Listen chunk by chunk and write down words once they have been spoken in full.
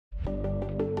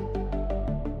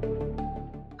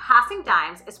Passing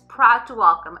Dimes is proud to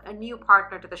welcome a new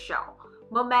partner to the show,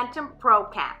 Momentum Pro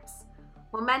Camps.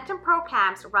 Momentum Pro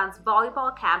Camps runs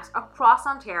volleyball camps across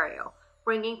Ontario,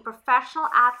 bringing professional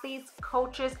athletes,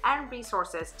 coaches, and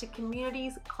resources to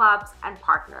communities, clubs, and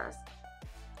partners.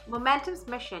 Momentum's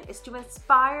mission is to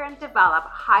inspire and develop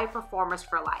high performers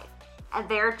for life, and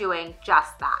they're doing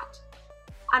just that.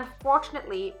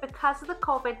 Unfortunately, because of the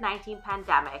COVID-19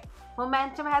 pandemic,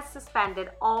 Momentum has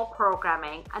suspended all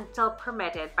programming until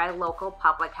permitted by local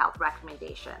public health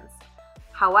recommendations.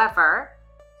 However,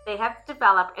 they have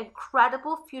developed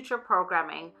incredible future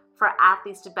programming for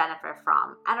athletes to benefit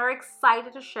from and are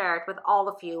excited to share it with all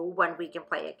of you when we can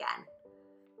play again.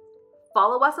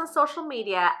 Follow us on social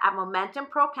media at Momentum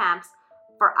Pro Camps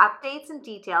for updates and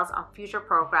details on future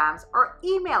programs, or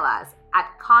email us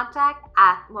at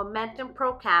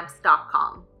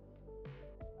contact@momentumprocamps.com.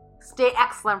 Stay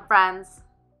excellent, friends.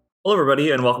 Hello, everybody,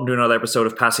 and welcome to another episode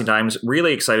of Passing Dimes.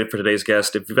 Really excited for today's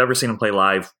guest. If you've ever seen him play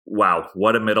live, wow,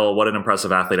 what an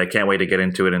impressive athlete. I can't wait to get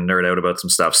into it and nerd out about some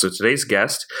stuff. So today's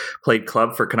guest played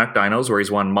club for Canuck Dinos, where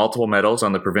he's won multiple medals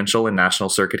on the provincial and national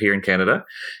circuit here in Canada.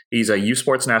 He's a U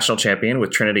Sports national champion with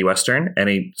Trinity Western, and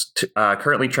he's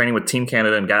currently training with Team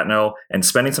Canada in Gatineau and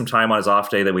spending some time on his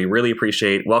off day that we really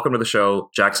appreciate. Welcome to the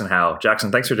show, Jackson Howe.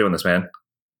 Jackson, thanks for doing this, man.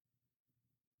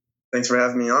 Thanks for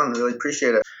having me on. Really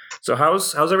appreciate it. So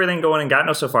how's everything going in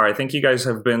Gatineau so far? I think you guys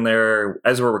have been there,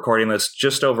 as we're recording this,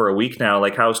 just over a week now.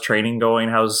 Like, how's training going?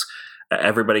 How's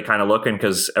everybody kind of looking?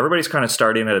 Because everybody's kind of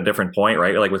starting at a different point,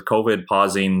 right? Like with COVID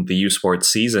pausing the U Sports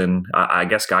season, I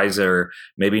guess guys are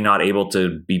maybe not able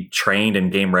to be trained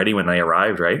and game ready when they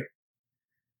arrived, right?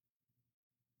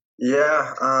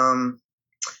 Yeah,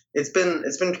 it's been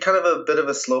kind of a bit of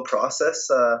a slow process.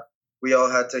 We all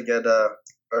had to get our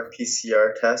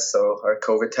PCR test, so our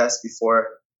COVID test,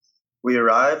 before we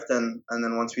arrived, and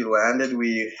then once we landed,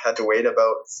 we had to wait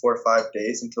about 4 or 5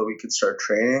 days until we could start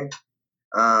training.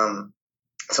 So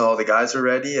all the guys were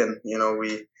ready, and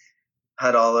we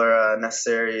had all our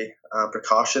necessary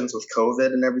precautions with COVID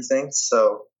and everything.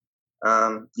 So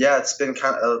it's been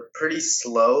kind of pretty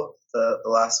slow the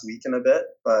last week and a bit,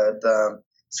 but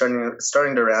starting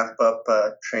to ramp up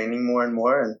training more and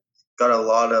more, and got a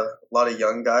lot of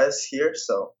young guys here.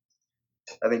 So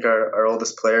I think our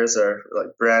oldest players are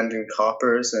like Brandon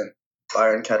Coppers and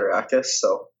Byron Katarakis.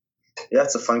 So yeah,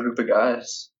 it's a fun group of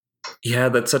guys. Yeah,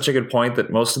 that's such a good point,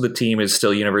 that most of the team is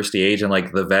still university age, and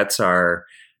like the vets are,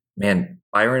 man,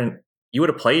 Byron, you would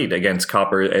have played against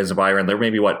Copper as a Byron. They're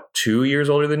maybe 2 years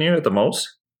older than you at the most?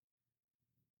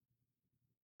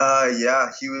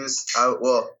 Yeah, he was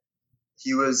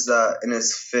he was in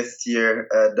his 5th year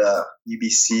at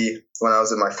UBC when I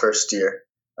was in my first year,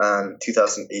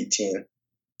 2018.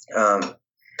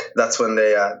 That's when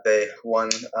they won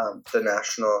the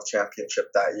national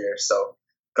championship that year. So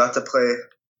got to play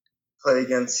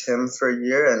against him for a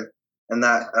year, and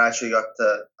that I actually got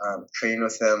to train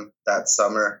with him that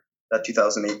summer, that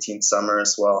 2018 summer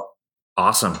as well.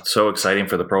 Awesome. So exciting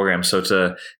for the program. So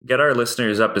to get our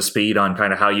listeners up to speed on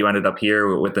kind of how you ended up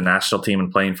here with the national team and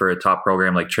playing for a top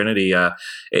program like Trinity,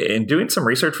 in doing some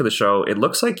research for the show, it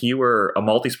looks like you were a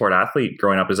multi-sport athlete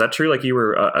growing up. Is that true? Like you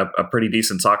were a pretty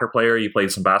decent soccer player, you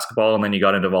played some basketball, and then you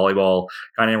got into volleyball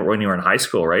kind of when you were in high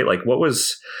school, right? Like what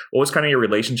was kind of your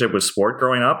relationship with sport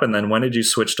growing up? And then when did you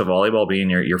switch to volleyball being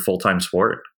your full-time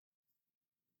sport?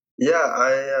 Yeah,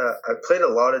 I played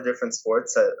a lot of different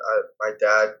sports. My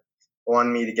dad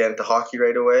wanted me to get into hockey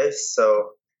right away,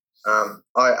 so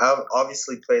I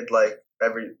obviously played like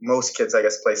most kids, I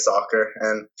guess, play soccer,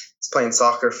 and was playing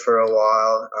soccer for a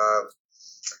while,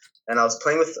 and I was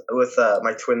playing with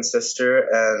my twin sister,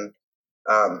 and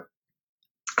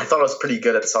I thought I was pretty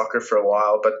good at soccer for a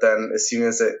while, but then as soon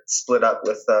as it split up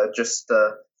with just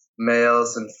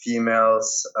males and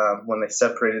females, when they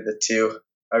separated the two,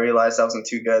 I realized I wasn't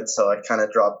too good, so I kind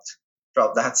of dropped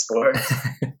that sport.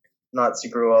 Not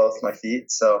super well with my feet.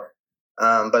 So,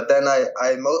 but then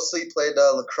I mostly played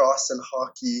lacrosse and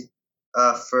hockey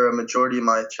for a majority of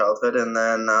my childhood, and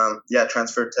then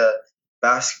transferred to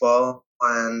basketball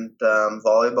and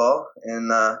volleyball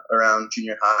in around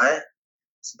junior high.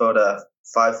 It's about a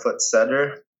 5-foot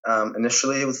setter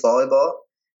initially with volleyball,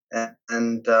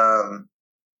 and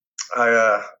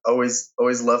I always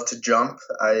loved to jump.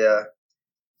 I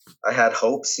had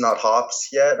hopes, not hops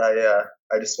yet. I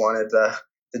just wanted to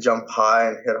jump high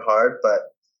and hit hard, but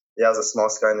yeah, I was the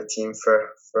smallest guy in the team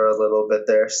for a little bit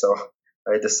there, so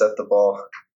I had to set the ball.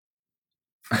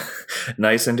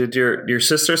 Nice. And did your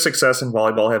sister's success in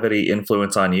volleyball have any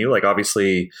influence on you? Like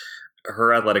obviously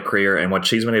her athletic career and what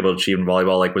she's been able to achieve in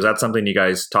volleyball, like was that something you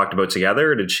guys talked about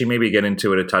together, or did she maybe get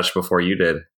into it a touch before you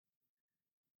did?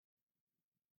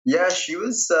 Yeah, she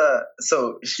was.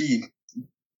 So she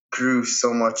grew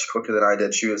so much quicker than I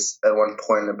did. She was at one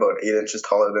point about 8 inches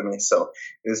taller than me. So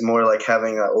it was more like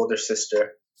having an older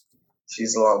sister.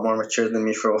 She's a lot more mature than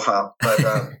me for a while.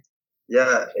 But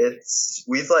yeah,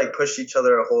 we've like pushed each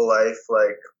other our whole life,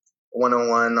 like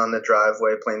 101 on the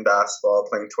driveway, playing basketball,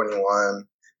 playing 21.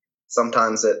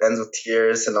 Sometimes it ends with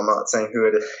tears, and I'm not saying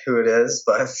who it is,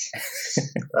 but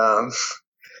um,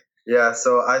 yeah.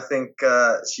 So I think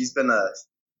she's been a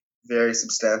very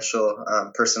substantial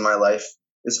person in my life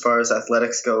as far as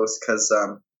athletics goes, because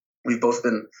we've both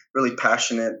been really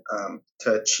passionate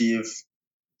to achieve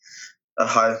a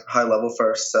high level for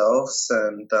ourselves,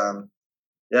 and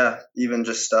yeah, even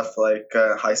just stuff like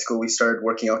high school, we started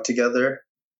working out together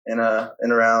in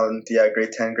around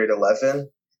grade 10, grade 11.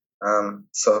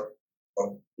 So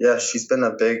yeah, she's been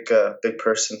a big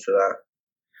person for that.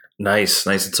 Nice.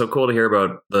 It's so cool to hear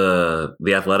about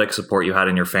the athletic support you had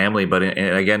in your family. But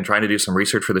again, trying to do some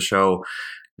research for the show,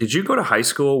 did you go to high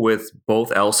school with both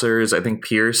Elsers? I think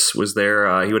Pierce was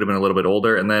there. He would have been a little bit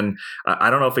older. And then I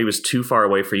don't know if he was too far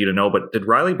away for you to know, but did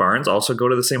Riley Barnes also go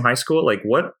to the same high school? Like,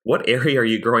 what area are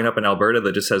you growing up in Alberta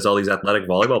that just has all these athletic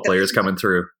volleyball players coming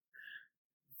through?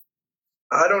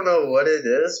 I don't know what it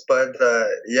is, but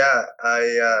yeah,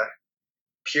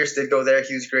 Pierce did go there.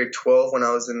 He was grade 12 when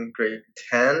I was in grade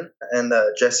 10, and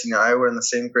Jesse and I were in the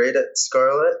same grade at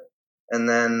Scarlet. And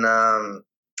then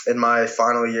in my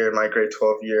final year, my grade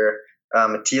 12 year,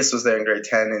 Matthias was there in grade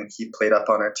 10, and he played up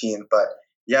on our team. But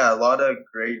yeah, a lot of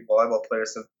great volleyball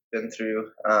players have been through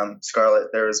Scarlet.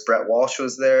 There was Brett Walsh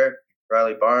was there,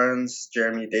 Riley Barnes,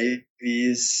 Jeremy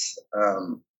Davies.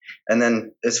 And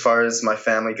then as far as my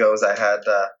family goes, I had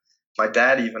my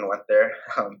dad even went there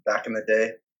back in the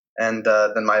day. And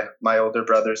then my older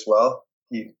brother as well.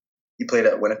 He played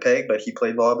at Winnipeg, but he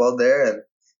played volleyball there. And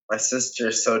my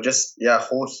sister. So just, yeah, a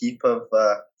whole heap of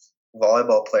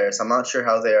volleyball players. I'm not sure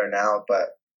how they are now, but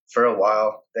for a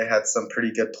while, they had some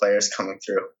pretty good players coming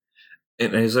through.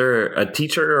 And is there a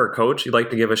teacher or a coach you'd like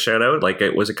to give a shout out? Like,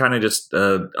 was it kind of just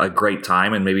a great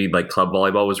time, and maybe like club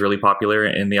volleyball was really popular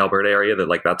in the Alberta area, that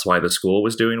like that's why the school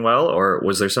was doing well? Or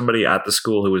was there somebody at the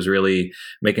school who was really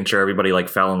making sure everybody like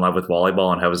fell in love with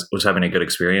volleyball and was having a good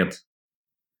experience?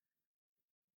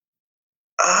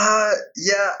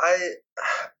 Yeah,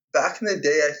 back in the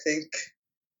day,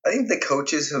 I think the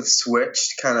coaches have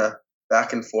switched kind of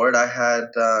back and forth. I had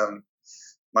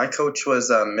my coach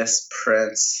was Miss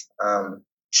Prince.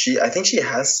 I think she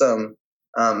has some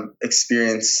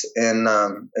experience in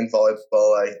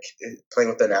volleyball, like playing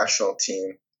with the national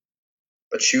team.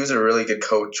 But she was a really good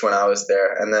coach when I was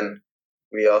there. And then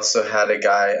we also had a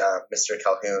guy, Mr.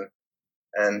 Calhoun,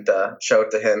 and shout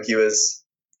out to him. He was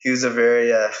a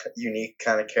very unique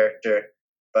kind of character,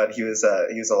 but he was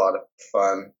a lot of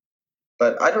fun.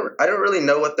 But I don't really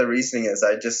know what the reasoning is.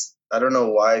 I don't know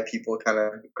why people kind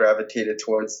of gravitated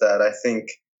towards that. I think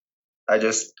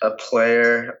a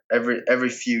player every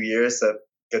few years, a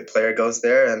good player goes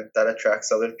there, and that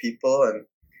attracts other people. And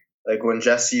like when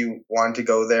Jesse wanted to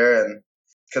go there, and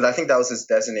because I think that was his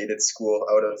designated school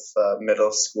out of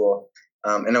middle school,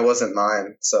 and it wasn't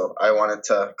mine, so I wanted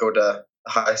to go to a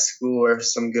high school where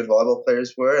some good volleyball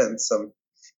players were and some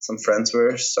friends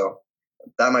were. So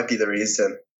that might be the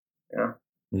reason. Yeah.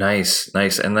 Nice.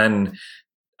 And then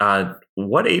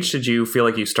what age did you feel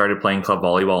like you started playing club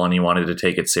volleyball and you wanted to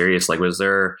take it serious? Like, was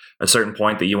there a certain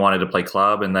point that you wanted to play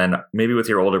club, and then maybe with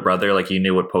your older brother, like you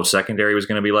knew what post-secondary was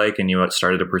going to be like and you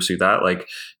started to pursue that? Like,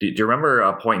 do you remember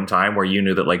a point in time where you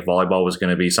knew that like volleyball was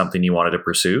going to be something you wanted to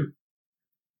pursue?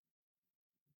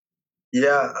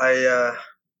 Yeah,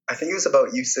 I think it was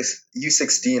about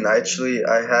U16. I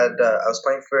was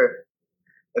playing for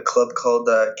a club called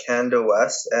Canada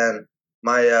West, and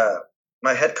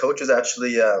my head coach was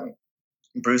actually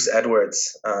Bruce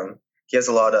Edwards. He's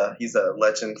a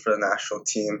legend for the national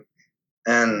team.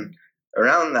 And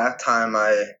around that time,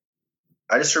 I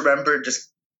just remember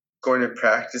just going to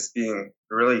practice, being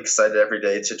really excited every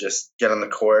day to just get on the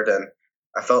court. And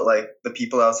I felt like the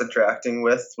people I was interacting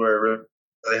with were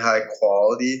really high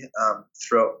quality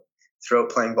throughout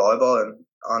playing volleyball and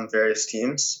on various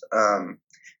teams.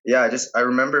 Yeah, I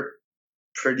remember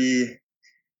pretty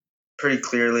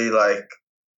clearly, like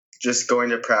just going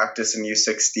to practice in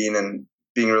U16 and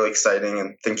being really exciting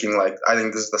and thinking like, I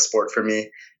think this is the sport for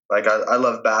me. Like I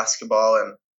love basketball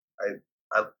and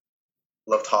I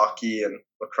loved hockey and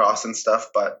lacrosse and stuff,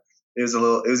 but it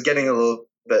was getting a little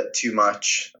bit too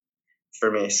much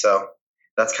for me. So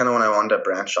that's kind of when I wanted to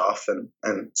branch off and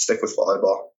stick with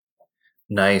volleyball.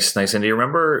 Nice. And do you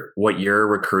remember what your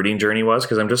recruiting journey was?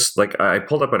 Because I'm just like, I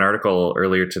pulled up an article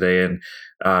earlier today, and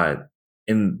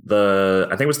I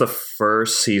think it was the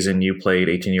first season you played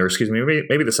 18 years, excuse me,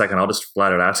 maybe the second. I'll just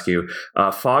flat out ask you.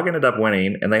 Fog ended up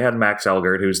winning, and they had Max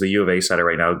Elgert, who's the U of A setter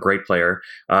right now, great player.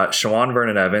 Shawan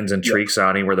Vernon Evans and Tariq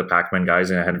Sani were the Pac-Man guys,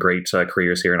 and had great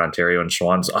careers here in Ontario, and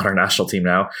Shawan's on our national team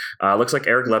now. Looks like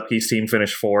Eric Lepke's team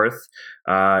finished fourth.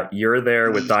 You're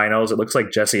there with Dinos. It looks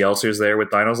like Jesse Elser's there with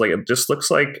Dinos. Like, it just looks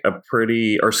like a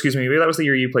pretty, or excuse me, maybe that was the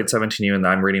year you played 17U, and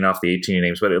I'm reading off the 18U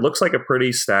names, but it looks like a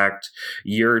pretty stacked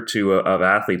year or two of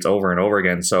athletes over and over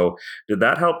again. So did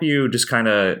that help you just kind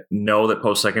of know that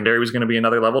post-secondary was going to be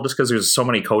another level, just because there's so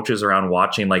many coaches around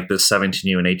watching like this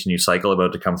 17U and 18U cycle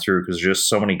about to come through, because there's just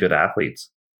so many good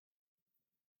athletes?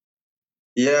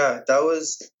 Yeah, that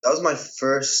was my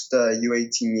first U18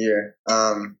 year.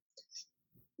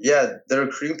 Yeah, the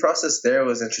recruiting process there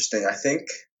was interesting. I think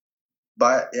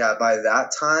by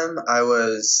that time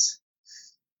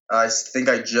I think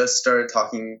I just started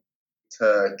talking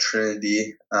to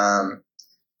Trinity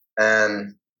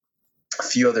and a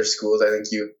few other schools. I think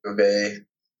U of A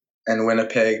and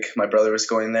Winnipeg. My brother was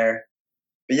going there.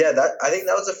 But yeah, I think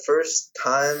that was the first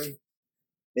time,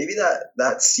 maybe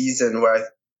that season, where I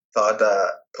thought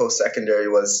post-secondary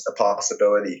was a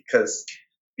possibility. Because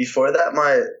before that,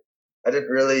 my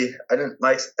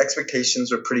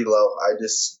expectations were pretty low. I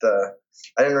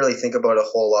didn't really think about it a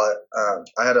whole lot.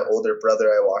 I had an older brother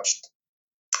I watched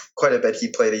quite a bit. He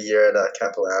played a year at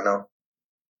Capilano,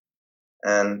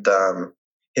 and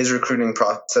his recruiting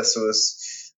process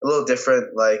was a little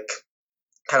different, like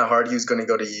kind of hard. He was going to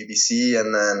go to UBC,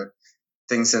 and then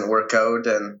things didn't work out,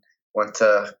 and went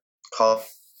to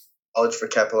college for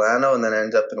Capilano, and then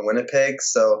ended up in Winnipeg.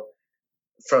 So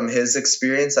from his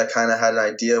experience, I kind of had an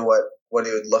idea what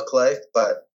it would look like.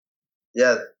 But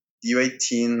yeah,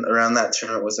 U18 around that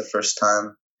tournament was the first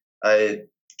time I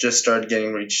just started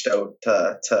getting reached out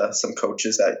to some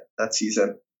coaches that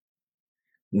season.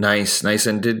 Nice.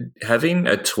 And did having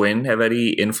a twin have any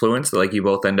influence? Like, you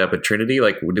both end up at Trinity.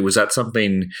 Like, was that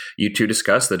something you two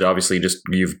discussed? That obviously just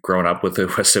you've grown up with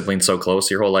a sibling so close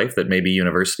your whole life that maybe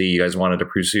university you guys wanted to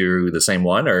pursue the same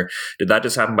one, or did that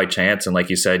just happen by chance? And like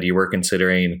you said, you were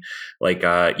considering like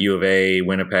U of A,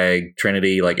 Winnipeg,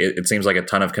 Trinity. Like, it seems like a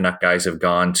ton of Canuck guys have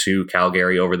gone to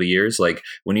Calgary over the years. Like,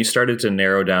 when you started to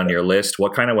narrow down your list,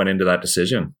 what kind of went into that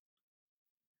decision?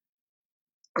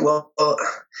 Well,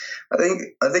 I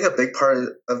think a big part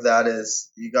of that is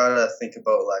you gotta think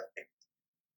about, like,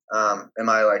 am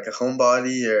I like a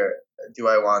homebody, or do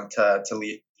I want to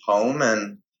leave home?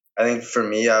 And I think for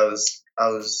me, I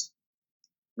was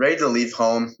ready to leave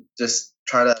home, just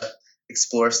try to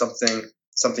explore something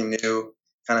new,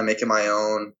 kind of make it my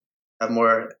own, have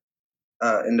more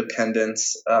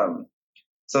independence.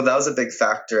 So that was a big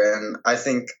factor, and I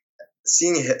think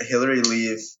seeing Hillary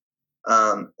leave,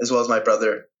 as well as my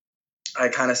brother, I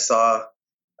kind of saw,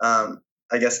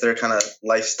 I guess, their kind of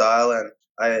lifestyle, and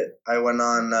I went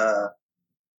on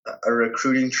a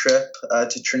recruiting trip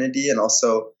to Trinity, and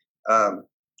also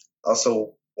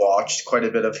watched quite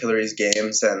a bit of Hillary's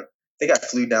games, and I think I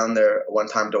flew down there one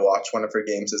time to watch one of her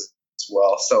games as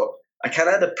well. So I kind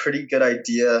of had a pretty good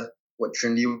idea what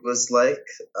Trinity was like,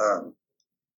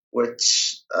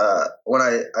 which when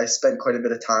I spent quite a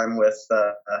bit of time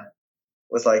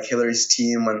with like Hillary's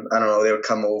team, when, I don't know, they would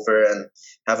come over and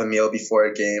have a meal before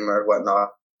a game or whatnot,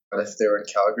 if they were in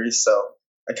Calgary. So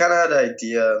I kind of had an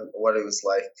idea what it was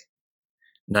like.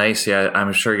 Nice. Yeah,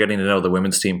 I'm sure getting to know the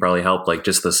women's team probably helped, like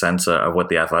just the sense of what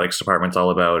the athletics department's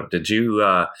all about. Did you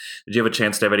have a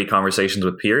chance to have any conversations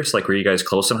with Pierce? Like, were you guys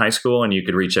close in high school and you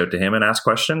could reach out to him and ask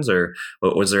questions, or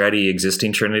was there any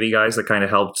existing Trinity guys that kind of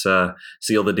helped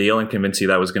seal the deal and convince you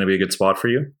that was going to be a good spot for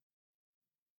you?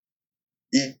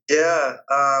 Yeah.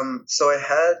 So I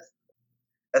had,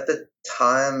 at the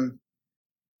time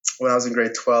when I was in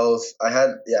grade 12, I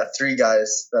had 3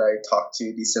 guys that I talked to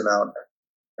a decent amount.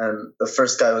 And the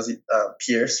first guy was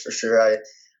Pierce, for sure.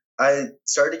 I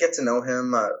started to get to know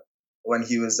him when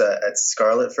he was at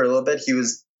Scarlet for a little bit. He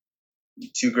was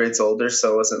 2 grades older,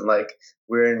 so it wasn't like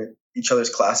we were in each other's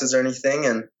classes or anything.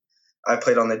 And I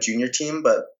played on the junior team,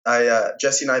 but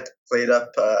Jesse and I played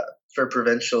up for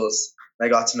provincials. I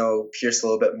got to know Pierce a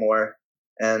little bit more,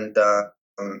 and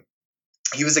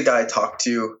he was a guy I talked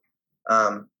to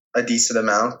a decent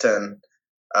amount. And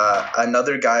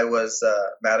another guy was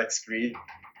Maddox Greaves.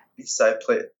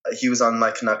 He was on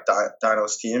my Canuck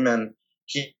Dinos team, and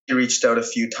he reached out a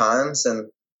few times,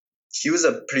 and he was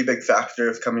a pretty big factor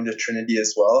of coming to Trinity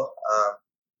as well.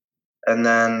 And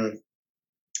then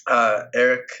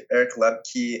Eric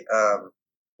Lepke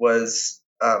was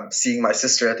seeing my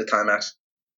sister at the time,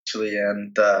 actually,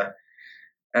 and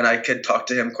I could talk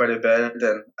to him quite a bit,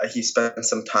 and he spent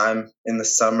some time in the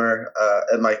summer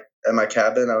at my at my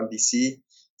cabin out in BC.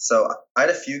 So I had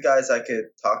a few guys I could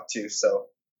talk to. So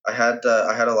I had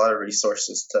a lot of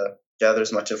resources to gather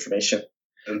as much information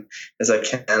as I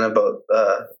can about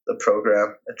the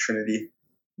program at Trinity.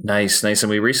 Nice. And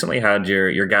we recently had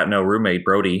your Gatineau roommate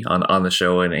Brody on the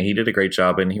show, and he did a great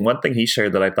job. And one thing he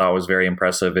shared that I thought was very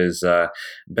impressive is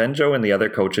Benjo and the other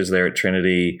coaches there at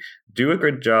Trinity do a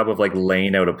good job of like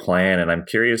laying out a plan. And I'm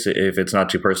curious, if it's not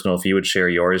too personal, if you would share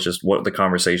yours, just what the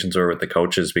conversations were with the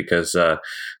coaches, because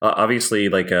obviously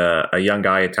like a young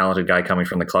guy, a talented guy coming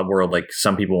from the club world, like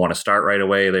some people want to start right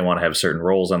away. They want to have certain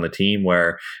roles on the team,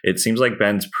 where it seems like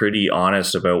Ben's pretty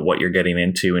honest about what you're getting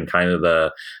into and kind of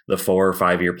the 4 or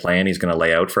 5 year plan he's going to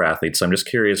lay out for athletes. So I'm just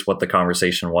curious what the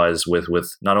conversation was with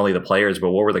not only the players,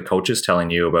 but what were the coaches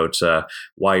telling you about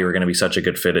why you were going to be such a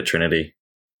good fit at Trinity?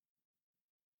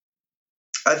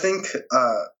 I think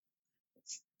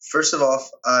first of all,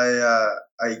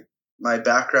 my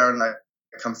background, I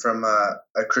come from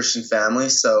a Christian family,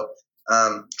 so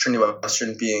Trinity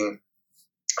Western being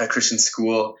a Christian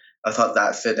school, I thought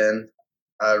that fit in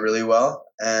really well.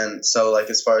 And so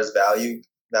like as far as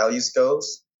values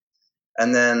goes,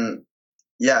 and then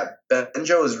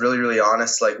Benjo was really, really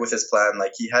honest, like with his plan.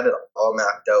 Like he had it all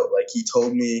mapped out. Like he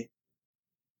told me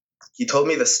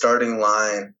the starting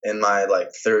line in my like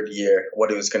third year,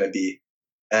 what it was going to be.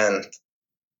 And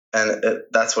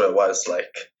that's what it was.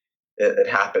 Like it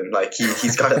happened. Like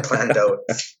he's got it planned out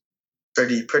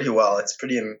pretty well. It's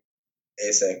pretty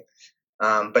amazing.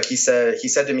 But he said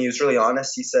to me, he was really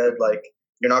honest. He said, like,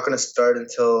 you're not going to start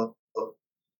until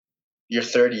your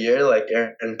third year. Like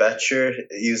Aaron Betcher,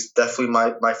 he was definitely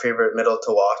my favorite middle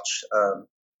to watch.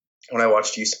 When I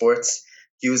watched U Sports,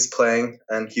 he was playing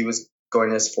and he was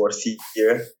going his fourth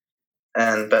year.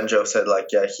 And Benjo said, like,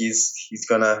 yeah, he's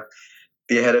going to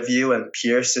be ahead of you, and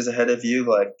Pierce is ahead of you,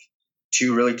 like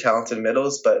two really talented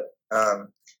middles, but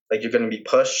like you're going to be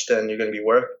pushed and you're going to be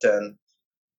worked, and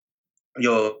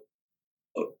you'll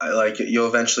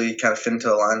eventually kind of fit into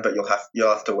the line, but you'll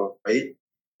have to wait.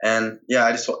 And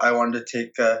yeah, I wanted to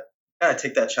take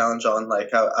that challenge on.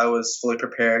 Like I was fully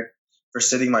prepared for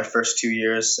sitting my first 2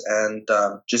 years and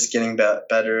just getting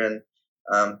better and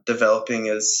developing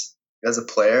as a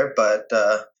player. But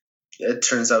it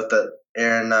turns out that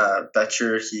Aaron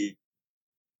Betcher,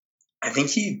 I think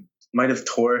he might have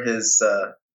tore his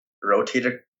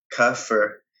rotator cuff,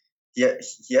 or he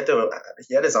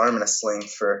had his arm in a sling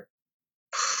for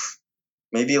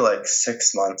maybe like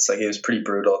 6 months. Like it was pretty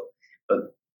brutal. But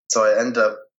so I ended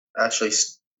up actually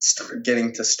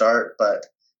getting to start. But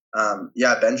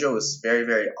Benjo was very,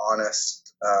 very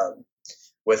honest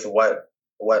with what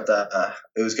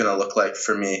it was going to look like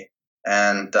for me,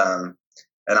 and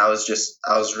I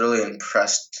was really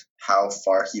impressed how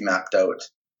far he mapped out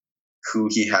who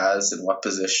he has and what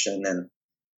position, and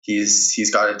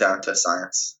he's got it down to a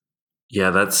science.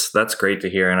 Yeah, that's great to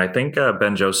hear. And I think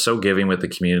Benjo's so giving with the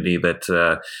community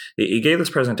that he gave this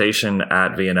presentation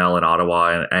at VNL in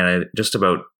Ottawa and just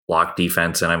about block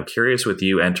defense. And I'm curious with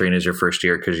you entering as your first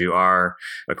year, because you are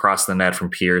across the net from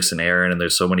Pierce and Aaron, and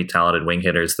there's so many talented wing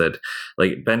hitters, that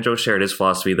like Benjo shared his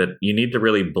philosophy that you need to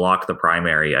really block the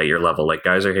primary at your level. Like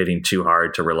guys are hitting too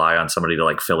hard to rely on somebody to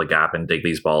like fill a gap and dig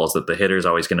these balls, that the hitter's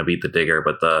always going to beat the digger,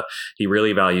 but he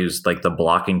really values like the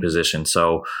blocking position.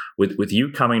 So with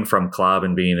you coming from club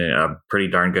and being a pretty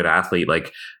darn good athlete,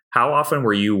 like how often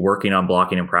were you working on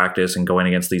blocking in practice and going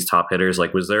against these top hitters?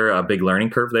 Like, was there a big learning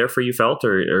curve there for you, felt,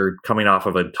 or coming off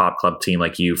of a top club team,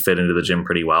 like you fit into the gym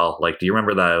pretty well? Like, do you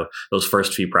remember those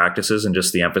first few practices and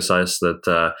just the emphasis that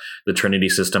the Trinity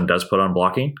system does put on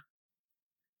blocking?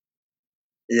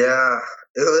 Yeah,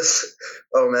 it was,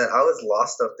 oh man, I was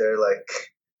lost up there. Like,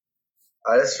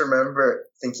 I just remember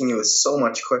thinking it was so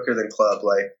much quicker than club,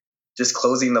 like just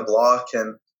closing the block,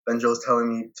 and Benjo was telling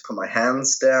me to put my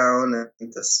hands down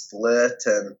and to split,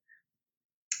 and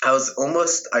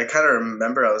I kind of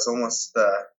remember I was almost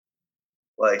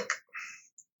like,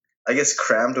 I guess,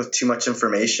 crammed with too much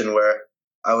information, where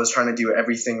I was trying to do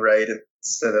everything right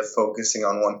instead of focusing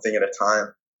on one thing at a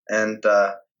time.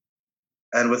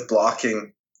 And with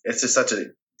blocking, it's just such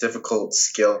a difficult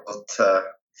skill to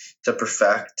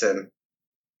perfect, and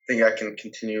I think I can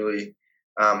continually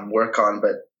work on.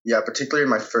 But yeah, particularly in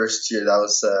my first year, that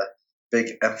was a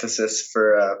big emphasis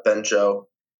for Benjo,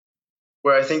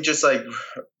 where I think just like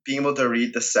being able to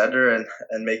read the setter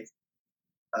and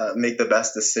make the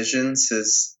best decisions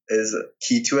is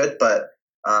key to it. But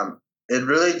it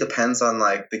really depends on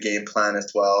like the game plan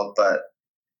as well. But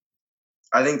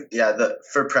I think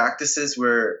for practices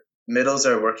where middles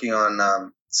are working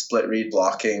on split read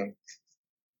blocking,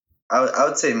 I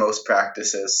would say most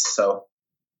practices. So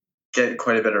get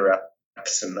quite a bit of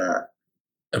reps in that.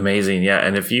 Amazing. Yeah.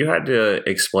 And if you had to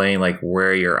explain like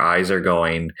where your eyes are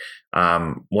going,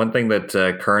 one thing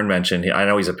that Kern mentioned, I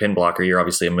know he's a pin blocker. You're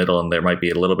obviously a middle, and there might be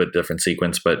a little bit different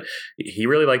sequence, but he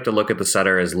really liked to look at the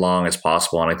setter as long as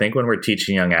possible. And I think when we're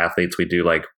teaching young athletes, we do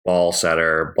like ball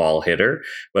setter, ball hitter.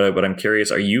 But I'm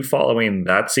curious, are you following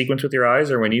that sequence with your eyes,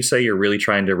 or when you say you're really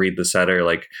trying to read the setter,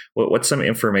 like what's some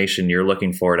information you're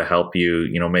looking for to help you,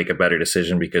 make a better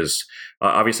decision? Because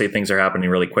obviously things are happening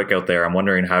really quick out there. I'm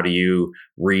wondering, how do you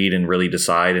read and really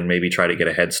decide and maybe try to get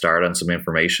a head start on some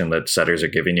information that setters are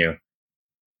giving you?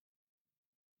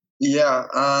 Yeah.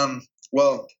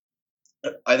 Well,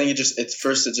 I think it just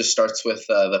starts with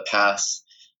the pass.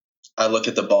 I look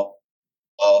at the ball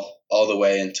all the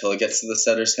way until it gets to the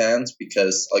setter's hands,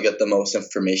 because I'll get the most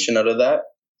information out of that.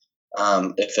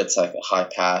 If it's like a high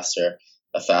pass or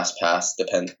a fast pass,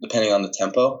 depending on the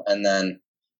tempo, and then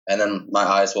my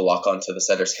eyes will lock onto the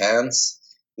setter's hands,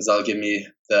 because that'll give me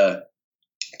the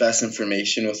best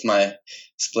information with my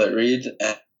split read,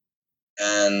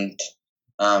 and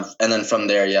then from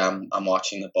there, I'm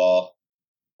watching the ball,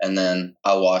 and then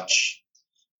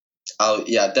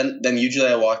then usually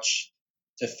I watch,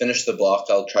 to finish the block,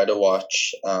 I'll try to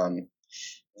watch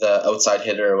the outside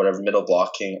hitter or whatever, middle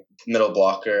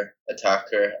blocker,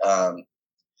 attacker,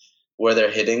 where they're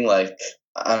hitting. Like,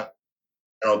 I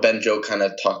don't know, Ben Joe kind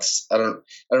of talks, I don't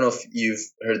know if you've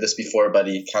heard this before, but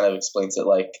he kind of explains it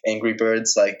like Angry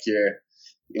Birds, like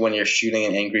when you're shooting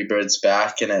an Angry Birds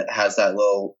back, and it has that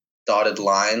little dotted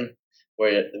line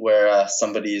where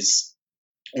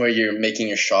you're making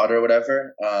your shot or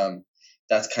whatever.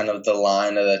 That's kind of the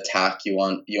line of the attack you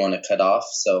want to cut off.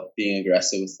 So being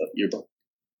aggressive with your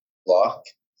block.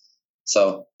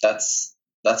 So that's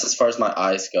as far as my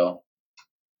eyes go.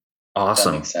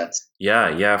 Awesome. That makes sense.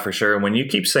 Yeah, for sure. And when you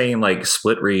keep saying like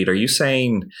split read, are you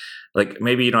saying like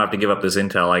maybe you don't have to give up this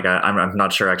intel? Like I'm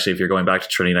not sure actually if you're going back to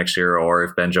Trinity next year or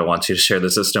if Benjo wants you to share the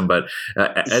system. But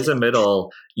as a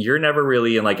middle, you're never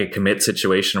really in like a commit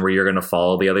situation where you're going to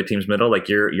follow the other team's middle. Like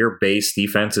your base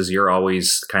defense is you're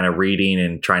always kind of reading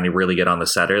and trying to really get on the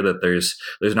setter. That there's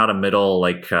not a middle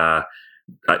like.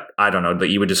 I don't know, that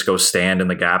you would just go stand in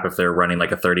the gap if they're running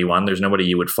like a 31. There's nobody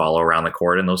you would follow around the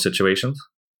court in those situations.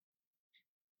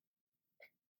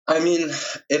 I mean,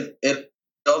 it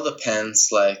all depends.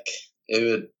 Like,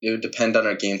 it would depend on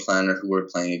our game plan or who we're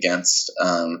playing against.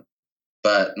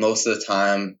 But most of the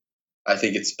time, I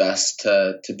think it's best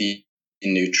to be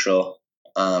neutral,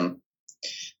 and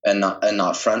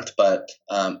not front. But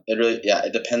it really,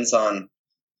 it depends on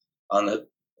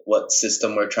what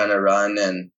system we're trying to run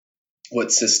and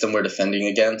what system we're defending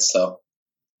against. So,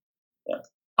 yeah.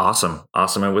 Awesome.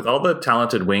 And with all the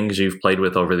talented wings you've played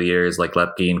with over the years, like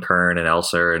Lepke and Kern and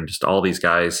Elser and just all these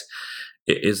guys,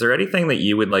 is there anything that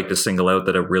you would like to single out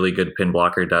that a really good pin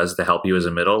blocker does to help you as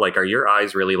a middle? Like, are your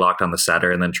eyes really locked on the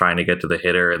setter and then trying to get to the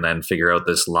hitter and then figure out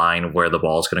this line of where the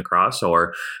ball's going to cross?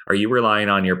 Or are you relying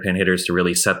on your pin hitters to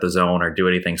really set the zone or do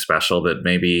anything special that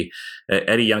maybe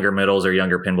any younger middles or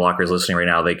younger pin blockers listening right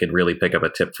now, they could really pick up a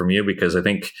tip from you? Because I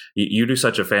think you do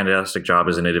such a fantastic job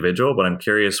as an individual, but I'm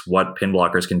curious what pin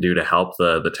blockers can do to help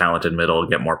the talented middle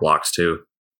get more blocks too.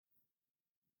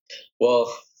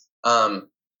 Well,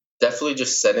 definitely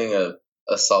just setting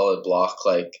a solid block,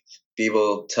 like be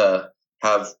able to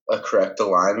have a correct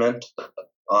alignment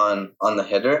on the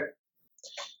hitter.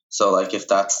 So like if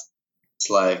that's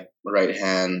like right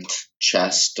hand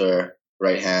chest or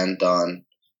right hand on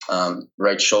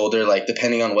right shoulder, like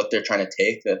depending on what they're trying to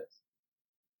take,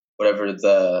 whatever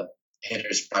the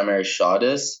hitter's primary shot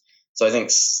is. So I think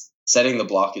setting the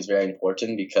block is very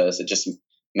important because it just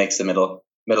makes the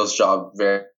middle's job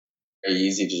very, very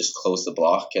easy to just close the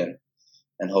block and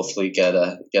hopefully get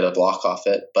a block off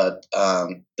it. But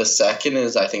the second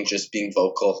is, I think, just being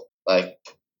vocal, like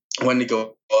when to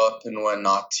go up and when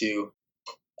not to,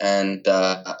 and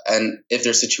if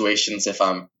there's situations, if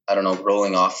I'm, I don't know,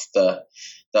 rolling off the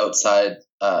outside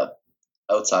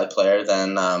player,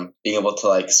 then being able to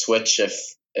like switch if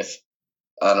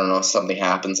I don't know, something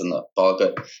happens and the ball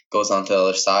goes onto the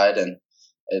other side and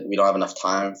we don't have enough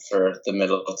time for the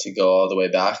middle to go all the way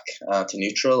back to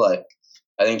neutral. Like,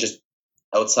 I think just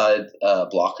outside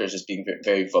blockers just being very,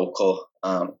 very vocal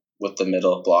with the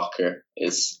middle blocker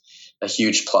is a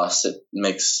huge plus. It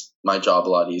makes my job a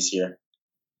lot easier.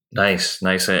 Nice.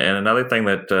 And another thing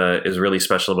that is really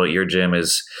special about your gym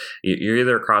is you're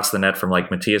either across the net from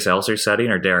like Matthias Elser setting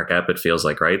or Derek Epp, it feels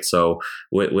like, right? So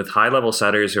with high-level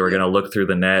setters who are going to look through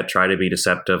the net, try to be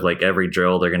deceptive, like every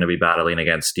drill, they're going to be battling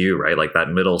against you, right? Like that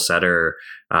middle setter,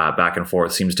 back and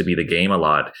forth seems to be the game a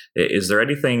lot. Is there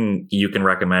anything you can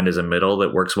recommend as a middle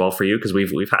that works well for you? Because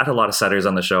we've had a lot of setters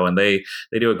on the show, and they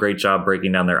do a great job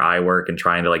breaking down their eye work and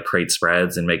trying to like create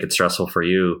spreads and make it stressful for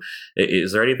you.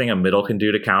 Is there anything a middle can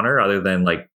do to counter other than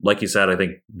like you said? I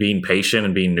think being patient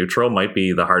and being neutral might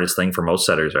be the hardest thing for most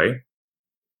setters, right?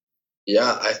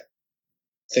 Yeah, I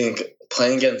think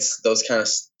playing against those kind of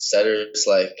setters,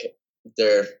 like,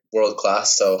 they're world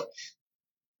class. So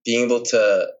being able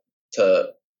to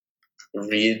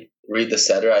read the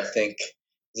setter, I think,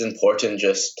 is important.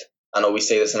 Just, I know we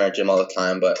say this in our gym all the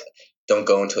time, but don't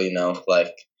go until you know.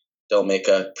 Like, don't make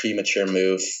a premature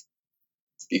move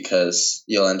because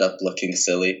you'll end up looking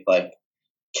silly. Like,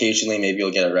 occasionally maybe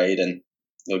you'll get it right and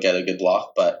you'll get a good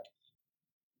block, but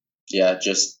yeah,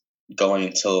 just going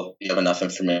until you have enough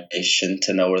information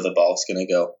to know where the ball's going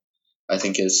to go, I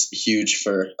think is huge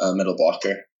for a middle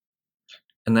blocker.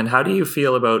 And then how do you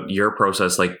feel about your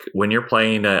process? Like when you're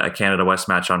playing a Canada West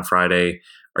match on Friday,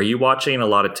 are you watching a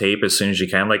lot of tape as soon as you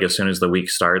can, like as soon as the week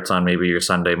starts on maybe your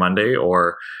Sunday, Monday,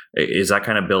 or is that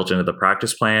kind of built into the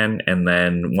practice plan? And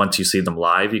then once you see them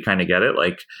live, you kind of get it?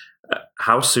 Like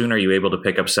how soon are you able to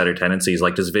pick up setter tendencies?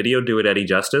 Like does video do it any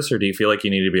justice, or do you feel like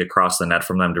you need to be across the net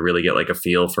from them to really get like a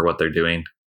feel for what they're doing?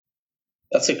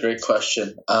 That's a great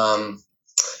question.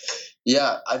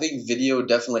 Yeah, I think video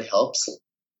definitely helps.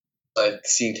 Like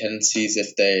seeing tendencies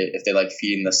if they like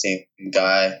feeding the same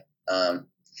guy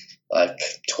like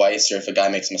twice, or if a guy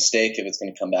makes a mistake, if it's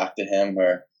going to come back to him,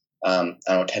 or I don't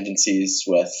know, tendencies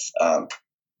with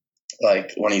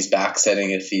like when he's back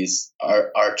setting, if he's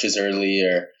arches early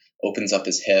or opens up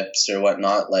his hips or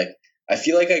whatnot. Like I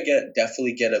feel like I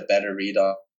definitely get a better read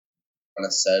on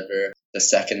a setter the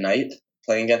second night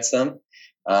playing against them.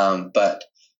 But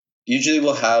usually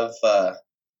we'll have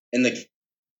in the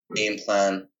game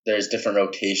plan, there's different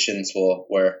rotations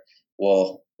where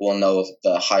we'll know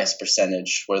the highest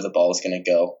percentage where the ball is going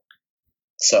to go.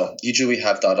 So usually we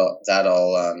have that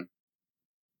all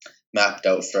mapped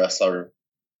out for us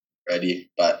already.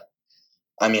 But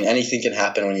I mean, anything can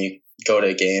happen when you go to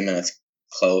a game and it's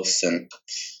close.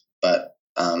 But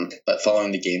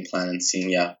following the game plan and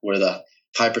seeing where the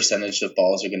high percentage of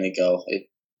balls are going to go, it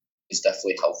is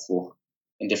definitely helpful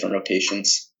in different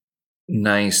rotations.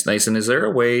 Nice. And is there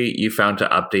a way you found to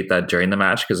update that during the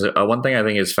match? Because one thing I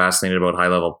think is fascinating about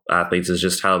high-level athletes is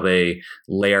just how they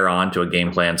layer on to a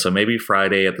game plan. So maybe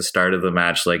Friday at the start of the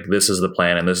match, like this is the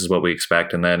plan and this is what we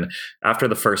expect. And then after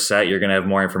the first set, you're going to have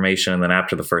more information. And then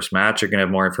after the first match, you're going to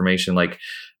have more information. Like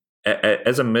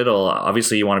as a middle,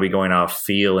 obviously you want to be going off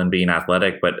feel and being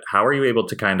athletic, but how are you able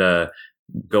to kind of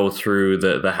go through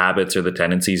the habits or the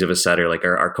tendencies of a setter? Like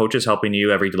are coaches helping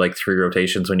you every like 3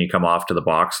 rotations when you come off to the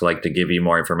box, like to give you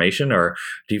more information, or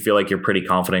do you feel like you're pretty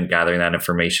confident gathering that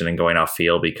information and going off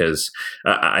feel? Because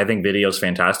I think video is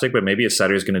fantastic, but maybe a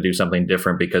setter is going to do something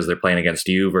different because they're playing against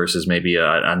you versus maybe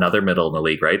another middle in the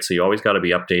league, right? So you always got to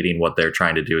be updating what they're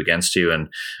trying to do against you. And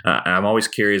I'm always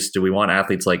curious, do we want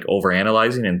athletes like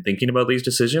overanalyzing and thinking about these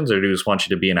decisions, or do we just want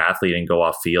you to be an athlete and go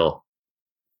off feel?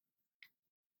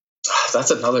 That's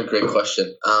another great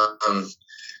question.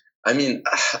 I mean,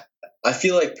 I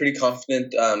feel like pretty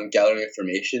confident gathering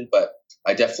information, but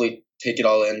I definitely take it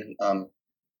all in.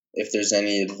 If there's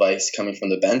any advice coming from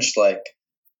the bench, like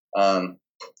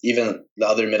even the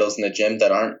other middles in the gym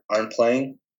that aren't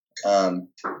playing,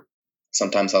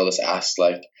 sometimes I'll just ask,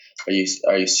 like, are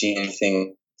you seeing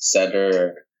anything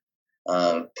setter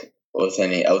or with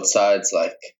any outsides?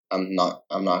 Like I'm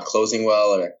not closing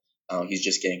well, or he's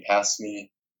just getting past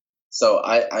me. So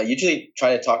I usually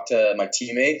try to talk to my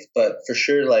teammates, but for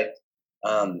sure, like,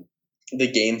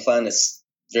 the game plan is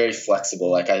very flexible.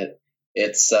 Like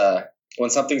it's when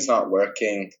something's not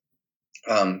working,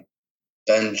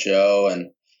 Ben Joe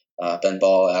and Ben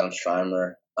Ball, Adam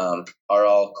Schreimer, are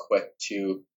all quick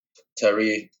to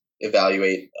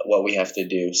reevaluate what we have to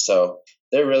do. So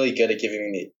they're really good at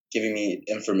giving me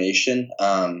information.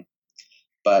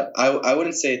 But I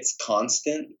wouldn't say it's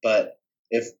constant, but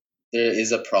if there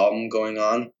is a problem going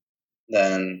on,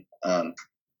 then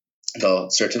they'll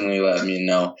certainly let me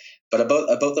know. But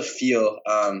about the feel,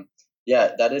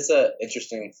 that is a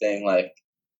interesting thing. Like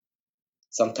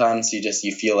sometimes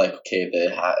you feel like, okay,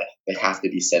 they have to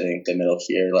be setting the middle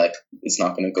here. Like it's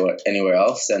not going to go anywhere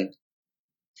else. And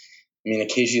I mean,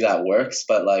 occasionally that works,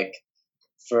 but like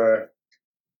for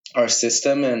our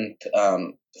system and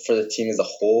for the team as a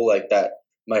whole, like that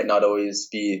might not always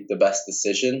be the best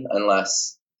decision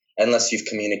unless you've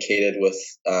communicated with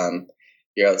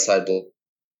your outside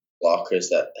blockers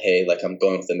that, hey, like I'm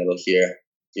going with the middle here,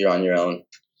 you're on your own,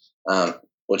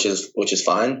 which is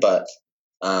fine. But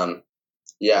I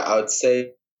would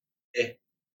say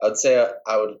I'd say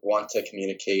I would want to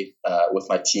communicate with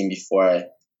my team before I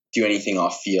do anything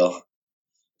off field.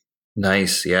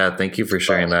 Nice. Yeah. Thank you for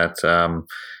sharing that.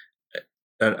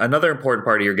 Another important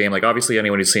part of your game, like obviously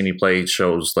anyone who's seen you play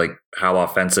shows like how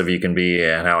offensive you can be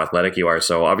and how athletic you are.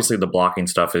 So obviously the blocking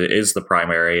stuff is the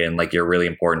primary, and like you're really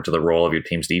important to the role of your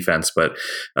team's defense. But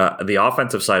the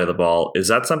offensive side of the ball, is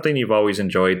that something you've always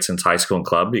enjoyed since high school and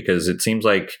club? Because it seems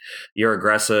like you're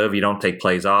aggressive, you don't take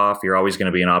plays off, you're always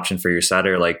going to be an option for your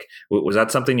setter. Like, was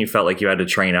that something you felt like you had to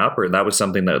train up, or that was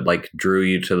something that like drew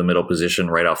you to the middle position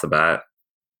right off the bat?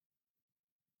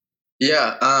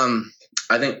 Yeah,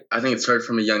 I think it started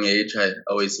from a young age. I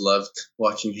always loved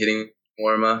watching hitting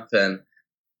warm up and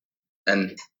I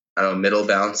don't know, middle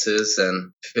bounces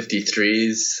and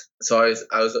 53s. So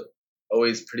I was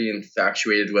always pretty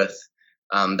infatuated with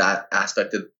that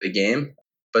aspect of the game.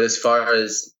 But as far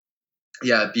as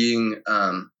being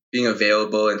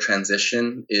available in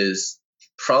transition is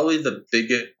probably the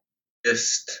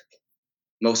biggest,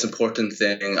 most important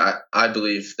thing I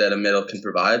believe that a middle can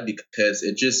provide, because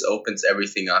it just opens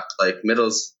everything up. Like,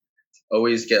 middles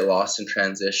always get lost in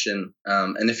transition,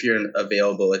 and if you're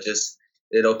available,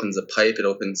 it opens a pipe, it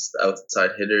opens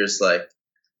outside hitters, like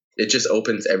it just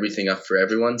opens everything up for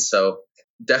everyone. So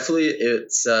definitely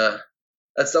it's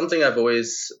that's something I've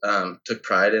always took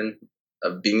pride in,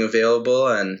 of being available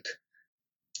and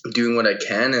doing what I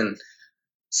can. And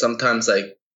sometimes,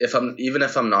 like, if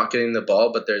I'm not getting the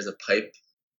ball but there's a pipe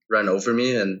run over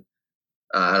me, and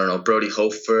I don't know, Brody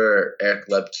Hofer or Eric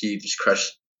Lebke just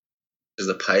crushes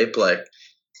the pipe, like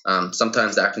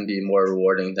sometimes that can be more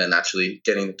rewarding than actually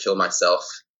getting the kill myself.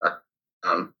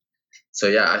 So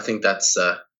yeah, I think that's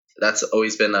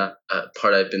always been a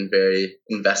part I've been very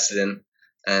invested in,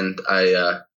 and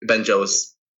Ben Joe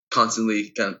is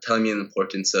constantly kind of telling me the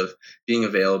importance of being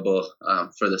available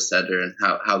for the setter and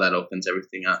how that opens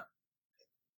everything up.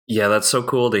 Yeah, that's so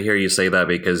cool to hear you say that,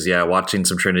 because watching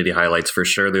some Trinity highlights, for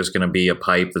sure there's going to be a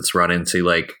pipe that's run into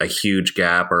like a huge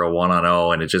gap or a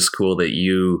 1-on-0, and it's just cool that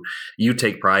you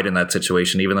take pride in that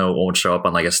situation, even though it won't show up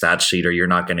on like a stat sheet or you're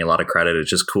not getting a lot of credit. It's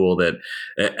just cool that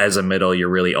as a middle you're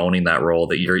really owning that role,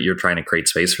 that you're trying to create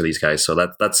space for these guys. So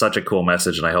that's such a cool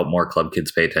message, and I hope more club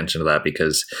kids pay attention to that,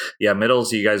 because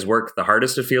middles, you guys work the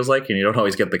hardest, it feels like, and you don't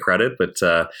always get the credit, but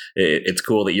it's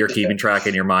cool that you're keeping track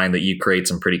in your mind that you create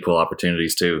some pretty cool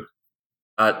opportunities too.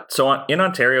 So in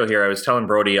Ontario here, I was telling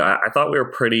Brody, I thought we were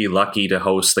pretty lucky to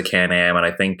host the Can-Am, and I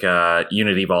think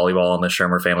Unity Volleyball and the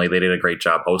Shermer family, they did a great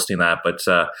job hosting that. But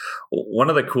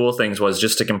one of the cool things was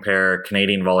just to compare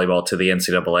Canadian volleyball to the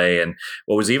NCAA, and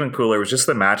what was even cooler was just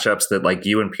the matchups that like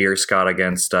you and Pierce got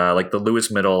against like the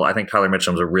Lewis middle. I think Tyler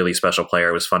Mitchum's a really special player.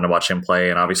 It was fun to watch him play,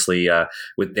 and obviously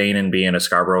with Danon being a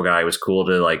Scarborough guy, it was cool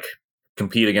to like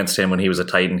compete against him when he was a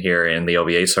Titan here in the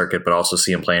OVA circuit, but also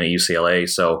see him playing at UCLA.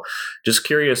 So just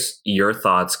curious your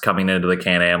thoughts coming into the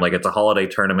Can-Am. Like, it's a holiday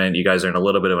tournament. You guys are in a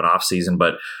little bit of an off season,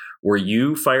 but were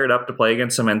you fired up to play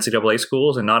against some NCAA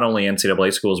schools, and not only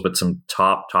NCAA schools, but some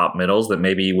top middles that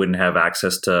maybe you wouldn't have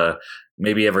access to,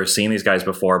 maybe ever seen these guys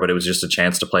before, but it was just a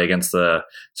chance to play against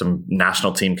some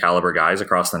national team caliber guys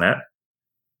across the net?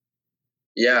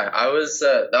 Yeah, I was,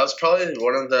 that was probably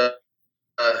one of the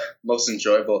most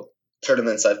enjoyable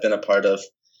tournaments I've been a part of,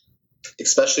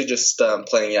 especially just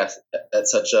playing at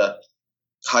such a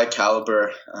high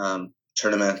caliber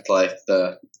tournament. Like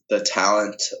the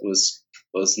talent was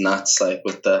nuts, like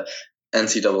with the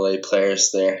NCAA players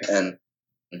there and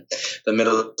the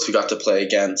middle we got to play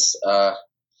against. But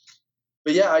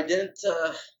yeah, I didn't.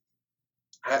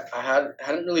 I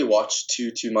hadn't really watched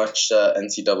too much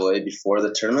NCAA before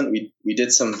the tournament. We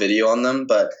did some video on them,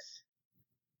 but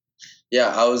yeah,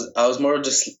 I was more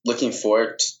just looking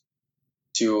forward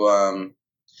to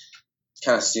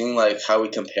kind of seeing like how we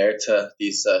compare to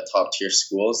these top tier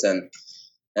schools, and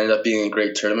ended up being a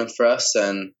great tournament for us.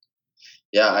 And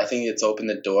yeah, I think it's opened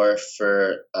the door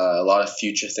for a lot of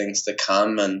future things to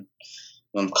come, and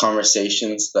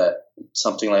conversations that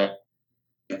something like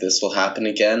this will happen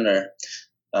again, or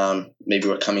maybe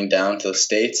we're coming down to the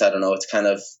States. I don't know. It's kind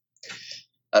of,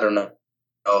 I don't know.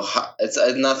 It's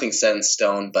nothing set in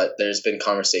stone, but there's been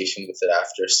conversation with it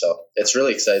after, so it's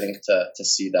really exciting to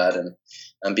see that,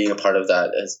 and being a part of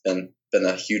that has been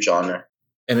a huge honor.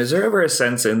 And is there ever a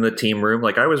sense in the team room?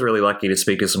 Like, I was really lucky to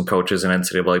speak to some coaches and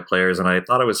NCAA players, and I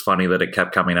thought it was funny that it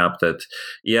kept coming up that,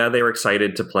 yeah, they were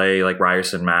excited to play like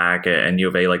Ryerson Mac and U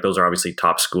of A. Like, those are obviously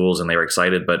top schools, and they were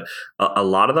excited, but a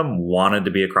lot of them wanted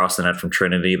to be across the net from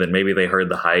Trinity. Then maybe they heard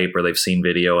the hype or they've seen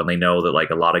video and they know that like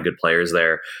a lot of good players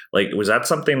there. Like, was that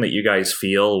something that you guys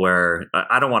feel where,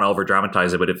 I don't want to over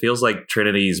dramatize it, but it feels like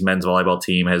Trinity's men's volleyball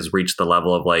team has reached the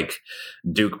level of like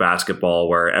Duke basketball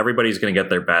where everybody's going to get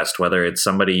their best, whether it's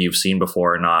somebody you've seen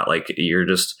before or not. Like, you're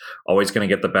just always going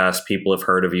to get the best. People have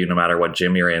heard of you no matter what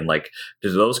gym you're in. Like,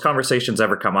 did those conversations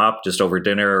ever come up just over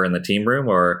dinner or in the team room,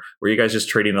 or were you guys just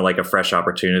treating it like a fresh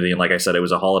opportunity? And like I said, it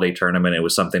was a holiday tournament. It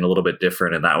was something a little bit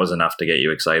different, and that was enough to get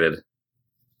you excited.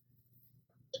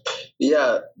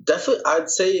 Yeah, definitely. I'd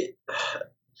say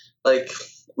like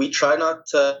we try not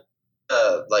to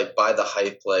like buy the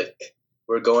hype. Like,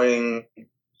 we're going,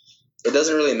 it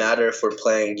doesn't really matter if we're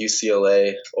playing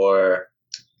UCLA or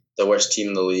the worst team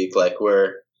in the league. Like,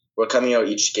 we're coming out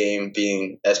each game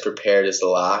being as prepared as the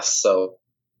last. So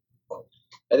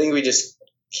I think we just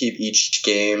keep each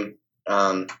game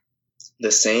the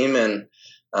same and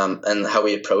how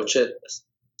we approach it.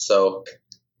 So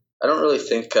I don't really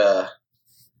think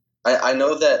I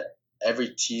know that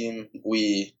every team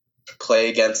we play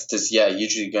against is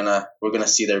usually we're gonna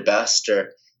see their best,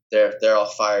 or they're all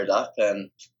fired up,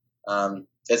 and I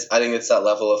think it's that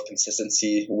level of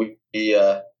consistency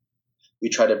we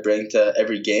try to bring to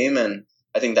every game, and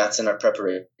I think that's in our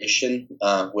preparation,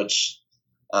 which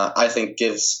I think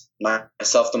gives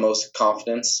myself the most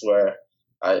confidence, where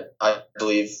I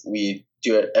believe we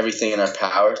do everything in our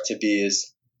power to be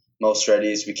as most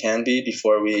ready as we can be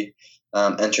before we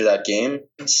enter that game.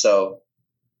 So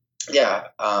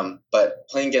but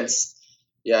playing against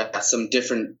some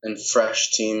different and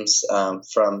fresh teams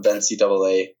from the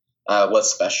NCAA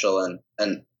was special,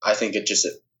 and I think it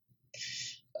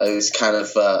was kind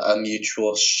of a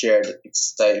mutual shared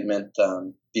excitement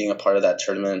being a part of that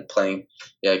tournament and playing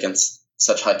against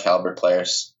such high caliber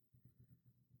players.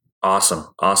 Awesome.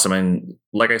 And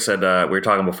like I said, we were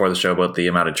talking before the show about the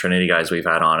amount of Trinity guys we've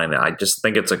had on, and I just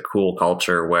think it's a cool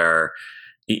culture where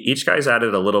each guy's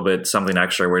added a little bit something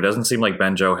extra, where it doesn't seem like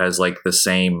Benjo has like the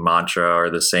same mantra or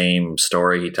the same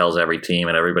story he tells every team,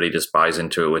 and everybody just buys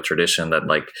into it with tradition. That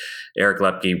like Eric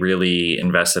Lepke really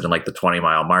invested in like the 20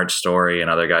 Mile March story, and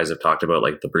other guys have talked about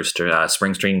like the Bruce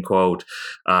Springsteen quote.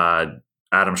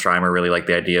 Adam Schreimer really liked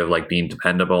the idea of like being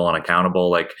dependable and accountable.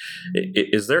 Like,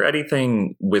 is there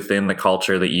anything within the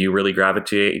culture that you really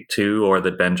gravitate to, or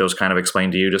that Benjo's kind of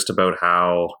explained to you just about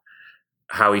how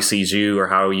he sees you or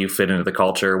how you fit into the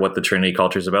culture, what the Trinity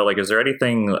culture is about? Like, is there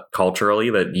anything culturally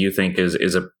that you think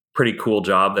is a pretty cool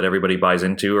job that everybody buys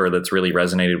into, or that's really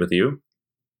resonated with you?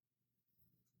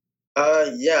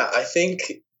 I think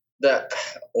that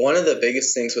one of the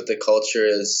biggest things with the culture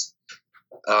is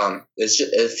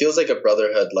it feels like a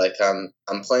brotherhood. Like, I'm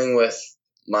playing with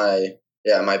my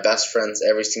best friends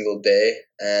every single day,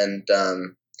 and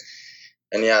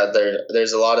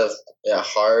there's a lot of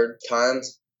hard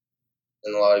times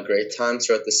and a lot of great times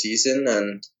throughout the season,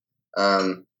 and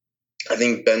I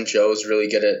think Benjo is really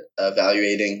good at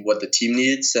evaluating what the team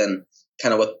needs and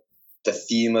kind of what the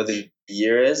theme of the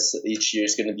year is. Each year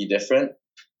is going to be different,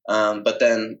 but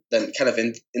then kind of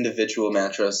individual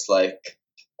mantras, like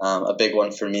a big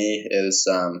one for me is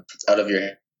out of your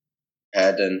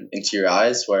head and into your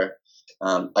eyes, where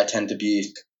I tend to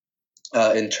be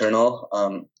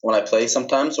internal when I play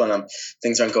sometimes, when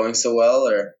things aren't going so well,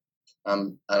 or I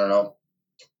don't know,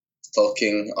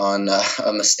 sulking on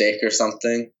a mistake or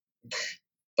something.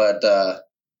 But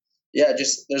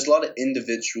just there's a lot of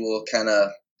individual kind of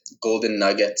golden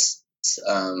nuggets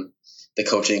the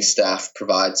coaching staff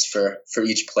provides for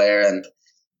each player, and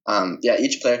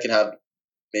each player can have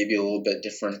maybe a little bit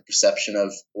different perception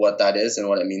of what that is and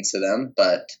what it means to them.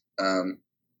 But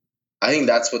I think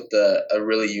that's what a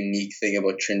really unique thing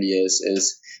about Trinity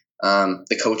is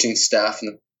the coaching staff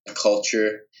and the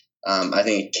culture. I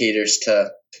think it caters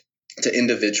to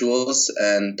individuals,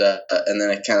 and then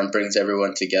it kind of brings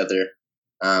everyone together,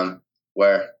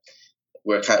 where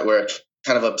we're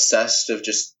kind of obsessed of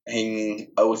just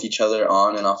hanging out with each other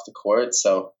on and off the court.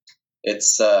 So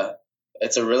it's a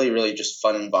really, really just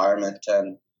fun environment,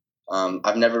 and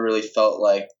I've never really felt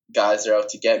like guys are out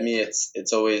to get me.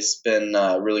 It's always been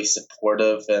really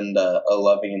supportive and a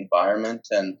loving environment,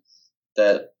 and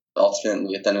that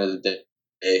ultimately at the end of the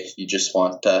day, you just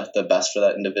want the best for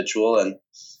that individual. And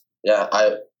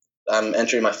I'm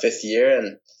entering my 5th year,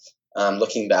 and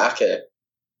looking back at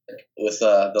with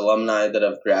the alumni that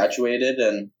have graduated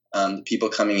and the people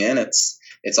coming in, it's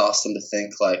awesome to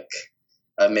think like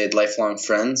I've made lifelong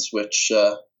friends, which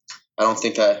I don't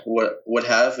think I would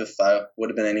have if I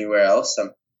would have been anywhere else. I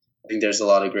think there's a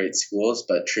lot of great schools,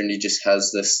 but Trinity just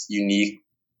has this unique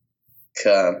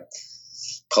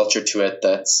culture to it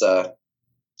that's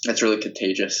really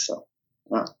contagious. So,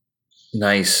 wow.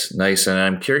 Nice. And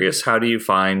I'm curious, how do you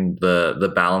find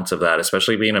the balance of that,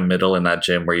 especially being a middle in that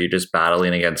gym where you're just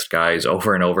battling against guys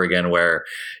over and over again, where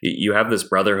you have this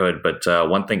brotherhood. But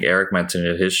one thing Eric mentioned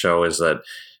at his show is that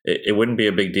it wouldn't be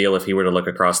a big deal if he were to look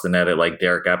across the net at like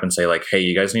Derek Epp and say like, hey,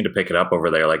 you guys need to pick it up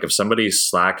over there. Like if somebody's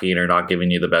slacking or not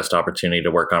giving you the best opportunity to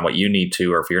work on what you need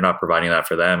to, or if you're not providing that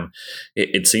for them,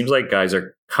 it seems like guys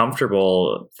are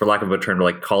comfortable, for lack of a term, to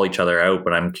like call each other out.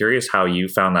 But I'm curious how you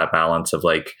found that balance of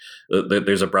like,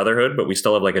 there's a brotherhood, but we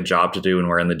still have like a job to do and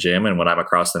we're in the gym. And when I'm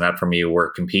across the net from you, we're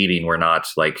competing. We're not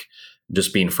like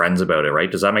just being friends about it,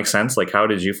 right? Does that make sense? Like, how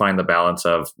did you find the balance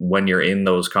of when you're in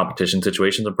those competition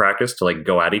situations in practice to like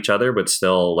go at each other, but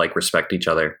still like respect each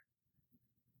other?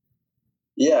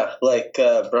 Yeah, like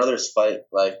brothers fight.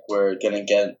 Like we're gonna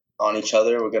get on each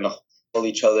other. We're gonna hold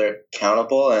each other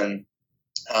accountable. And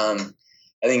I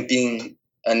think being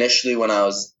initially when I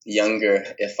was younger,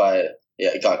 if I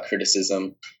got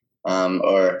criticism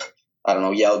or I don't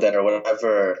know, yelled at or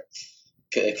whatever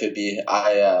it could be,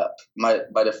 I might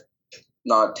have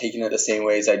not taking it the same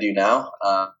way as I do now.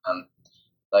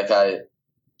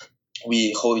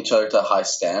 We hold each other to a high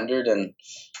standard, and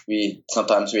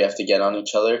sometimes we have to get on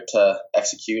each other to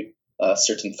execute a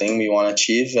certain thing we want to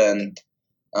achieve. And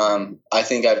I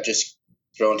think I've just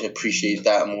grown to appreciate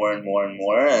that more and more and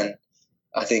more. And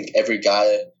I think every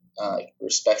guy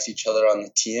respects each other on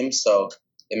the team, so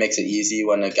it makes it easy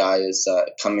when a guy is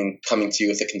coming to you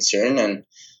with a concern. And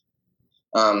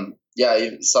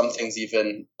some things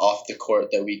even off the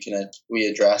court that we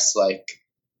address, like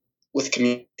with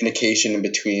communication in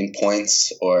between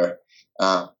points, or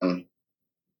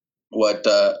what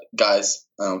guys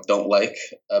don't like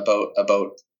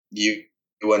about you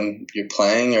when you're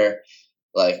playing, or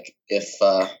like if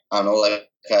I don't know, like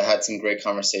I had some great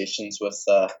conversations with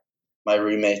my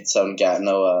roommates out in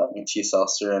Gatineau, Matthias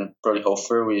Elster and Brody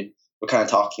Hofer. We were kind of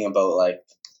talking about like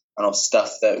I don't know,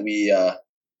 stuff that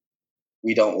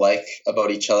we don't like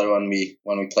about each other when we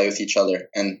play with each other,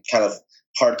 and kind of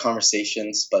hard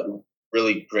conversations, but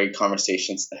really great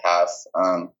conversations to have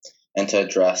and to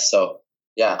address. So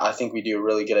yeah, I think we do a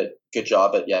really good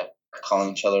job at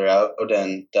calling each other out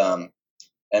and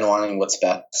wanting what's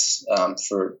best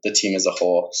for the team as a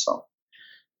whole. So.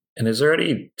 And is there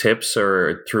any tips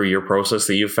or through your process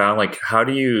that you found, like how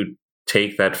do you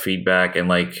take that feedback and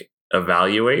like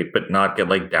evaluate but not get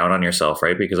like down on yourself,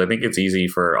 right? Because I think it's easy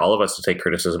for all of us to take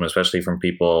criticism, especially from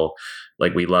people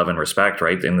like we love and respect,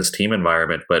 right, in this team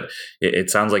environment. But it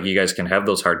sounds like you guys can have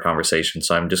those hard conversations.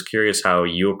 So I'm just curious how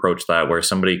you approach that, where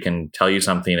somebody can tell you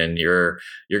something and you're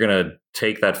going to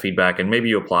take that feedback and maybe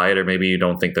you apply it, or maybe you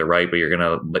don't think they're right, but you're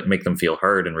going to make them feel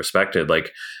heard and respected.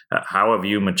 Like how have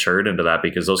you matured into that?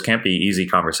 Because those can't be easy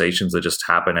conversations that just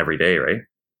happen every day, right?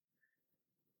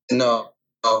 No.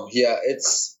 Oh yeah,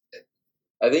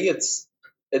 I think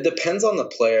it depends on the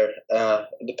player.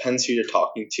 It depends who you're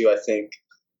talking to. I think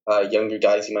younger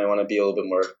guys, you might want to be a little bit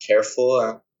more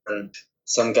careful. And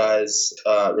some guys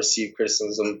receive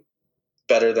criticism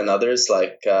better than others.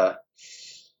 Like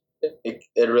it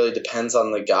really depends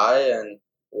on the guy and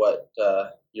what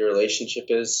your relationship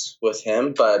is with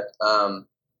him. But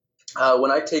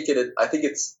when I take it, I think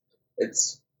it's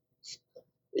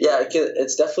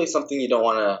definitely something you don't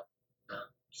want to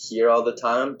hear all the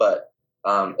time, but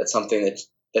it's something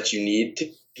that you need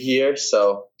to hear.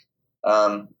 So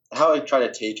how I try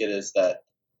to take it is that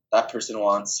person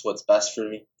wants what's best for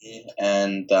me,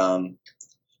 and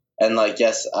like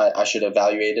yes, I should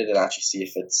evaluate it and actually see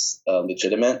if it's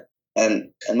legitimate,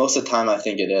 and most of the time I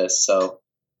think it is. So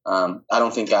I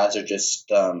don't think guys are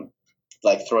just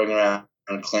like throwing around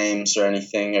claims or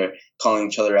anything, or calling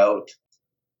each other out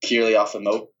purely off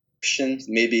emotion.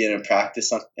 Maybe in a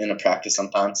practice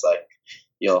sometimes, like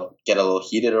you'll get a little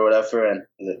heated or whatever, and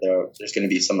there's going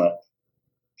to be some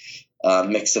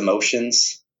mixed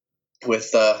emotions with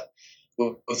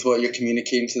what you're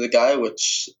communicating to the guy,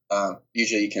 which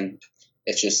usually you can.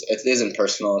 It isn't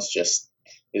personal. It's just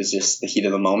the heat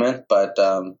of the moment. But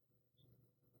I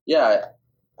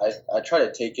try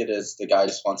to take it as the guy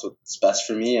just wants what's best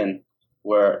for me, and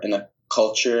we're in a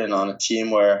culture and on a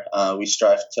team where we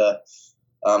strive to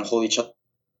hold each other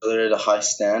at a high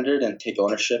standard and take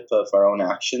ownership of our own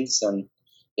actions. And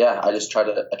I try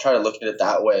to look at it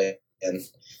that way, and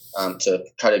to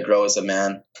try to grow as a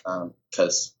man,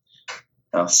 because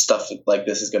stuff like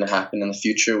this is going to happen in the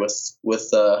future with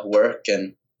work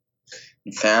and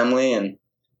family, and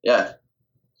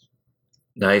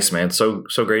Nice, man. So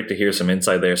great to hear some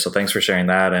insight there. So thanks for sharing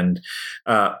that. And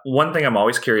one thing I'm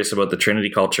always curious about the Trinity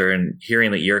culture and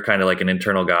hearing that you're kind of like an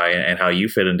internal guy and how you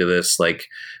fit into this. Like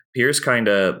Pierce kind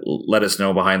of let us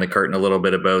know behind the curtain a little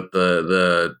bit about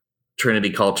the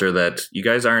Trinity culture that you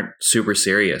guys aren't super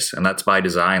serious, and that's by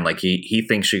design. Like he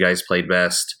thinks you guys played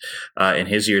best in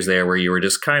his years there, where you were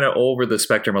just kind of over the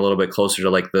spectrum a little bit closer to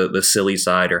like the silly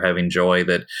side or having joy.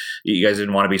 That you guys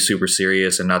didn't want to be super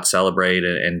serious and not celebrate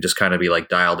and just kind of be like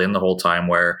dialed in the whole time.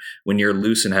 Where when you're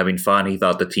loose and having fun, he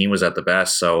thought the team was at the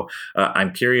best. So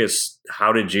I'm curious,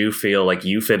 how did you feel like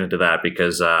you fit into that?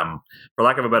 Because for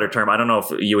lack of a better term, I don't know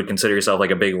if you would consider yourself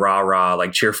like a big rah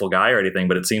like cheerful guy or anything,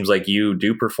 but it seems like you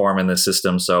do perform in this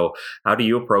system. So how do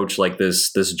you approach like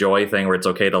this joy thing where it's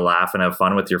okay to laugh and have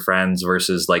fun with your friends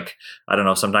versus like, I don't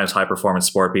know, sometimes high performance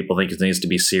sport people think it needs to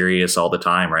be serious all the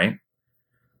time, right?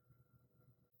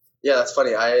 Yeah, that's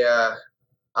funny. I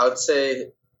would say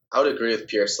I would agree with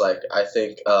Pierce. Like I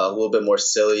think a little bit more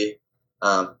silly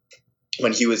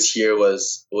when he was here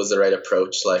was the right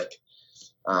approach. Like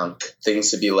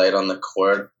things to be light on the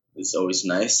court is always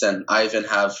nice, and I even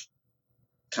have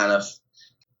kind of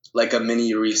like a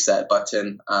mini reset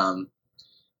button kind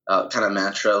of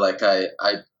mantra. Like I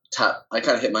kind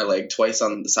of hit my leg twice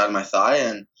on the side of my thigh,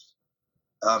 and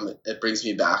it brings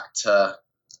me back to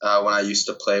when I used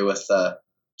to play with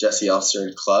Jesse Elster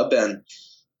in club, and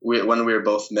when we were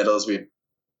both middles, we'd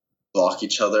block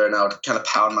each other, and I would kind of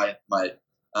pound my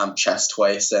chest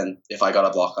twice, and if I got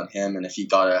a block on him, and if he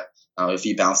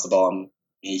bounced the ball on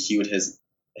me, he would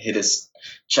hit his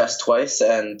chest twice,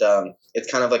 and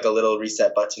it's kind of like a little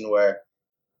reset button where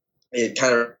it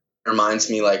kind of reminds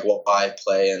me like why I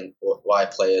play, and why I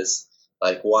play is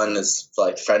like, one is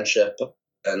like friendship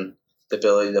and the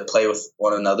ability to play with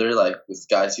one another, like with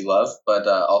guys you love, but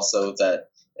also that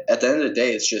at the end of the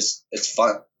day, it's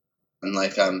fun, and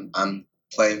like I'm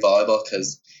playing volleyball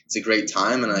because it's a great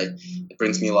time, and it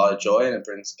brings me a lot of joy, and it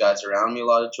brings guys around me a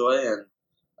lot of joy,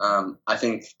 and I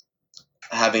think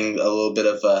having a little bit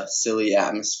of a silly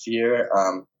atmosphere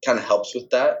kind of helps with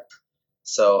that.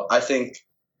 So I think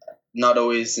not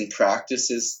always in practice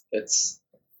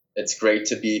it's great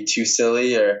to be too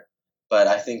silly, but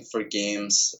I think for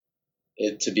games,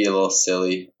 to be a little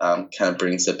silly kind of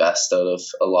brings the best out of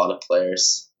a lot of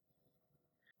players.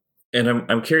 And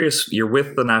I'm curious, you're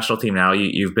with the national team now.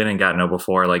 You've been in Gatineau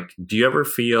before. Like, do you ever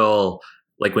feel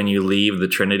like when you leave the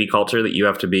Trinity culture that you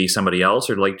have to be somebody else,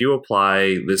 or like do you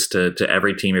apply this to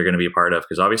every team you're going to be a part of?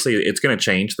 Because obviously it's going to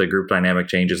change. The group dynamic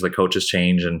changes, the coaches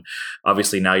change, and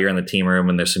obviously now you're in the team room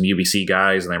and there's some UBC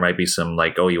guys and there might be some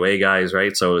like OUA guys,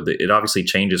 right? So it obviously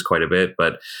changes quite a bit.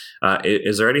 But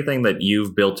is there anything that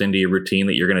you've built into your routine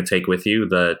that you're going to take with you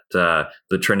that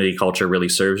the Trinity culture really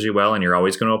serves you well and you're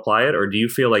always going to apply it? Or do you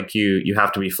feel like you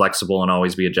have to be flexible and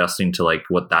always be adjusting to like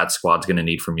what that squad's going to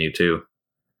need from you too?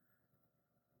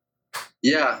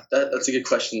 Yeah, that's a good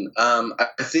question. I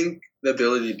think the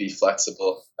ability to be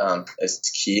flexible is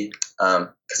key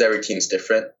because every team's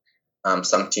different.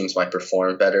 Some teams might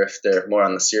perform better if they're more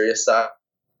on the serious side.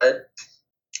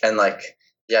 And like,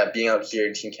 yeah, being out here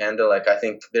in Team Canada, like I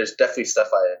think there's definitely stuff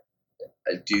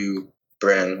I do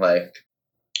bring, like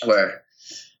where,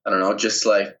 I don't know, just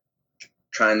like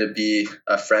trying to be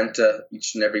a friend to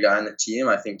each and every guy on the team,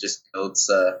 I think just builds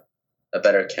a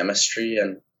better chemistry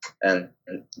and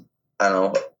I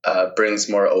don't know, brings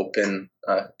more open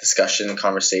discussion and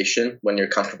conversation when you're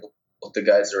comfortable with the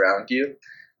guys around you.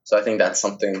 So I think that's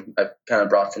something I've kind of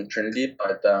brought from Trinity.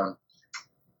 But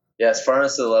yeah, as far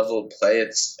as the level of play,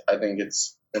 I think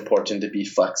it's important to be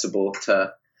flexible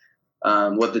to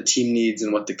what the team needs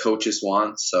and what the coaches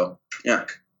want. So yeah.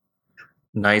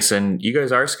 Nice. And you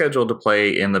guys are scheduled to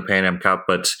play in the Pan Am Cup,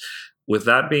 but with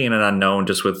that being an unknown,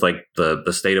 just with like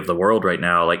the state of the world right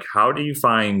now, like how do you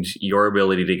find your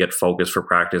ability to get focused for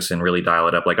practice and really dial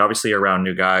it up? Like obviously around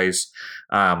new guys,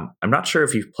 I'm not sure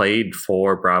if you've played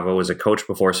for Bravo as a coach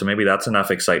before, so maybe that's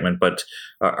enough excitement. But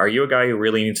are you a guy who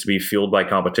really needs to be fueled by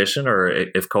competition, or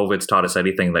if COVID's taught us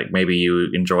anything, like maybe you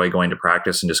enjoy going to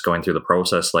practice and just going through the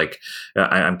process? Like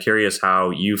I'm curious how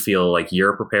you feel like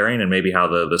you're preparing, and maybe how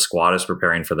the squad is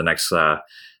preparing for the next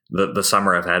the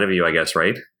summer ahead of you, I guess,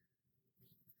 right?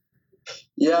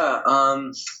 Yeah,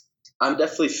 I'm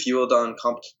definitely fueled on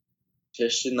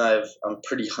competition. I'm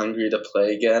pretty hungry to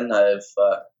play again.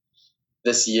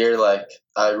 This year, like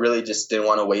I really just didn't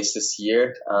want to waste this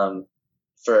year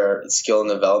for skill and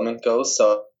development goes.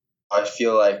 So I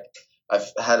feel like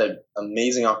I've had an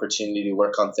amazing opportunity to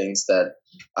work on things that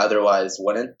otherwise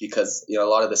wouldn't, because a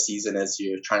lot of the season is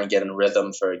you're trying to get in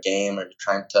rhythm for a game, or you're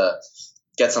trying to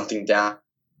get something down,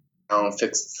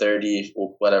 fix 30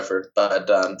 or whatever. But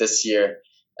this year,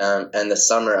 And this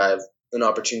summer I have an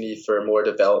opportunity for more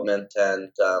development and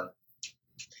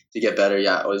to get better.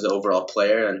 Yeah, as an overall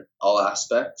player in all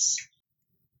aspects.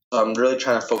 So I'm really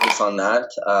trying to focus on that.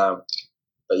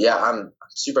 But yeah, I'm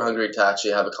super hungry to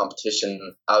actually have a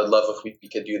competition. I would love if we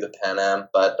could do the Pan Am,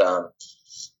 but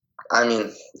I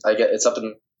mean, it's up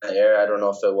in the air. I don't know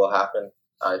if it will happen.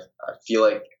 I feel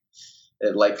like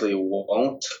it likely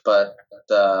won't, but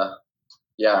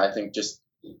yeah, I think just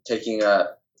taking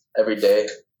every day,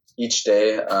 each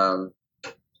day,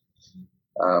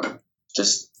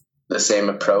 just the same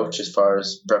approach as far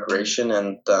as preparation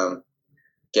and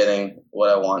getting what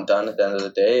I want done at the end of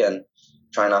the day, and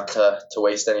try not to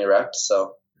waste any reps.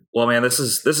 So. Well, man, this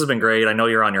has been great. I know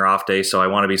you're on your off day, so I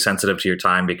want to be sensitive to your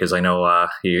time because I know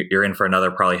you're in for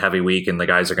another probably heavy week, and the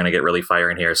guys are going to get really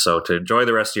firing here. So to enjoy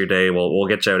the rest of your day, we'll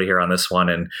get you out of here on this one.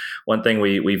 And one thing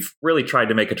we've really tried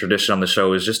to make a tradition on the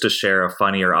show is just to share a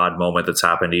funny or odd moment that's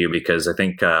happened to you, because I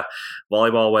think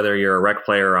volleyball, whether you're a rec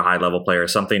player or a high level player,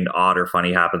 something odd or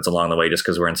funny happens along the way just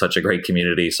because we're in such a great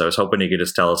community. So I was hoping you could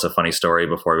just tell us a funny story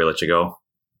before we let you go.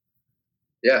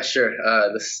 Yeah, sure.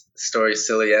 This story is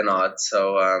silly and odd.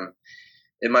 So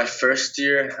in my first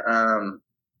year,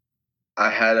 I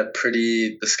had a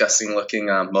pretty disgusting looking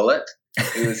mullet.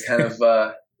 It was kind of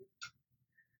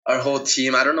our whole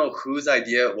team. I don't know whose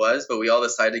idea it was, but we all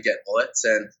decided to get mullets.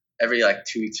 And every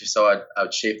 2 weeks or so, I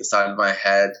would shave the side of my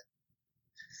head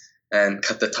and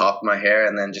cut the top of my hair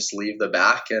and then just leave the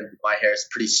back. And my hair is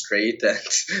pretty straight and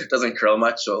doesn't curl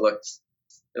much. So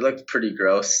it looked pretty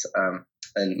gross.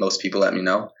 And most people let me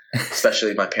know,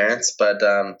 especially my parents. But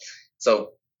so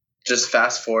just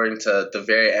fast forwarding to the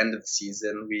very end of the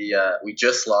season, we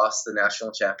just lost the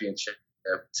national championship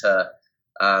to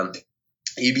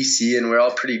UBC, and we're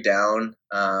all pretty down.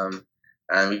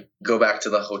 And we go back to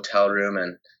the hotel room,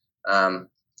 and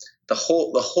the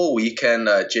whole weekend,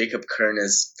 Jacob Kern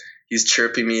he's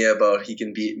chirping me about he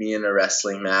can beat me in a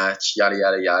wrestling match, yada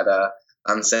yada yada.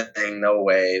 I'm saying no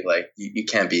way, you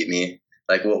can't beat me.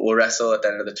 We'll wrestle at the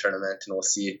end of the tournament and we'll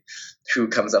see who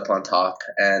comes up on top.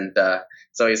 And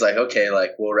so he's like, okay,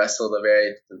 we'll wrestle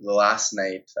the last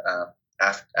night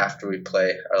after we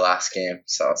play our last game.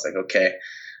 So I was like, okay.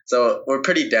 So we're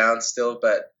pretty down still,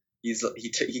 but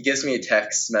he gives me a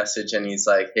text message and he's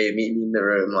like, hey, meet me in the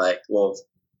room. We'll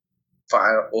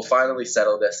finally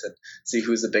settle this and see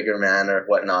who's the bigger man or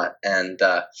whatnot. And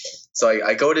so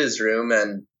I go to his room,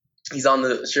 and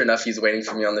sure enough, he's waiting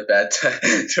for me on the bed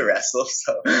to wrestle.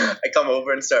 So I come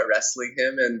over and start wrestling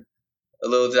him. And a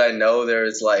little did I know there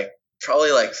was probably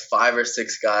 5 or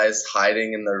 6 guys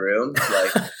hiding in the room,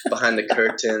 behind the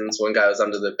curtains. One guy was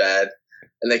under the bed,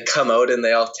 and they come out and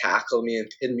they all tackle me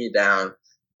and pin me down.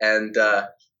 And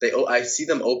I see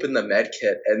them open the med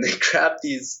kit, and they grab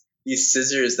these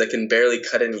scissors that can barely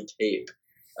cut any tape,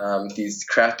 these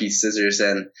crappy scissors,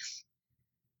 and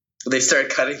they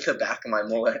started cutting the back of my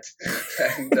mullet,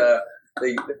 and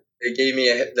they gave me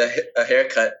a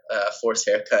haircut, a forced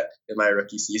haircut in my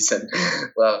rookie season.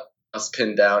 Well, I was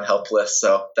pinned down, helpless.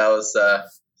 So that was the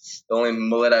only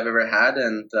mullet I've ever had,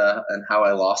 and how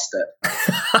I lost it.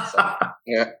 So,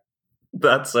 yeah.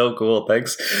 That's so cool.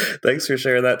 Thanks for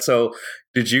sharing that. So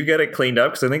did you get it cleaned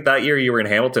up? Because I think that year you were in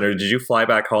Hamilton, or did you fly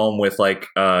back home with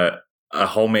a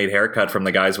homemade haircut from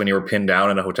the guys when you were pinned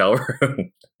down in a hotel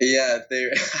room? Yeah,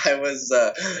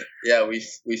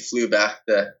 we flew back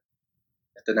the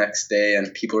next day,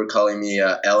 and people were calling me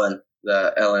Ellen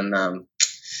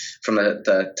from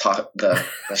the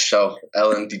show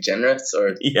Ellen DeGeneres,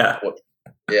 or yeah.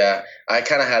 Yeah, I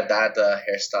kind of had that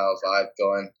hairstyle vibe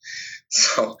going.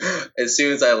 So as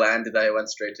soon as I landed, I went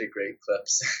straight to Great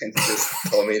Clips and just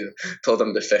told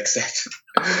them to fix it.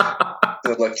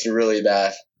 It looked really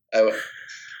bad.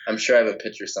 I'm sure I have a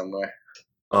picture somewhere.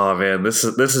 Oh man, this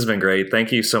has been great.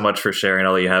 Thank you so much for sharing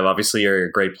all you have. Obviously, you're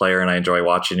a great player, and I enjoy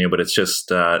watching you. But it's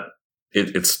just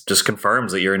it's just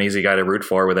confirms that you're an easy guy to root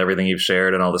for with everything you've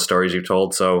shared and all the stories you've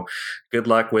told. So good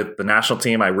luck with the national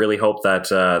team. I really hope that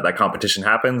that competition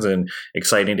happens, and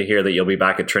exciting to hear that you'll be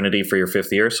back at Trinity for your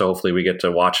 5th year. So hopefully we get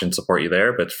to watch and support you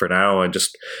there. But for now,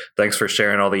 just thanks for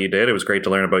sharing all that you did. It was great to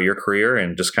learn about your career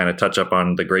and just kind of touch up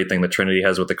on the great thing that Trinity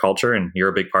has with the culture, and you're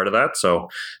a big part of that. So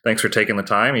thanks for taking the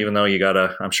time, even though you got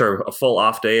I'm sure a full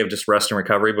off day of just rest and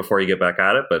recovery before you get back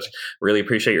at it. But really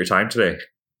appreciate your time today.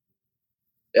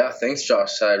 Yeah, thanks,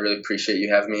 Josh. I really appreciate you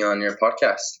having me on your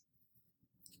podcast.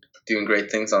 Doing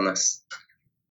great things on this.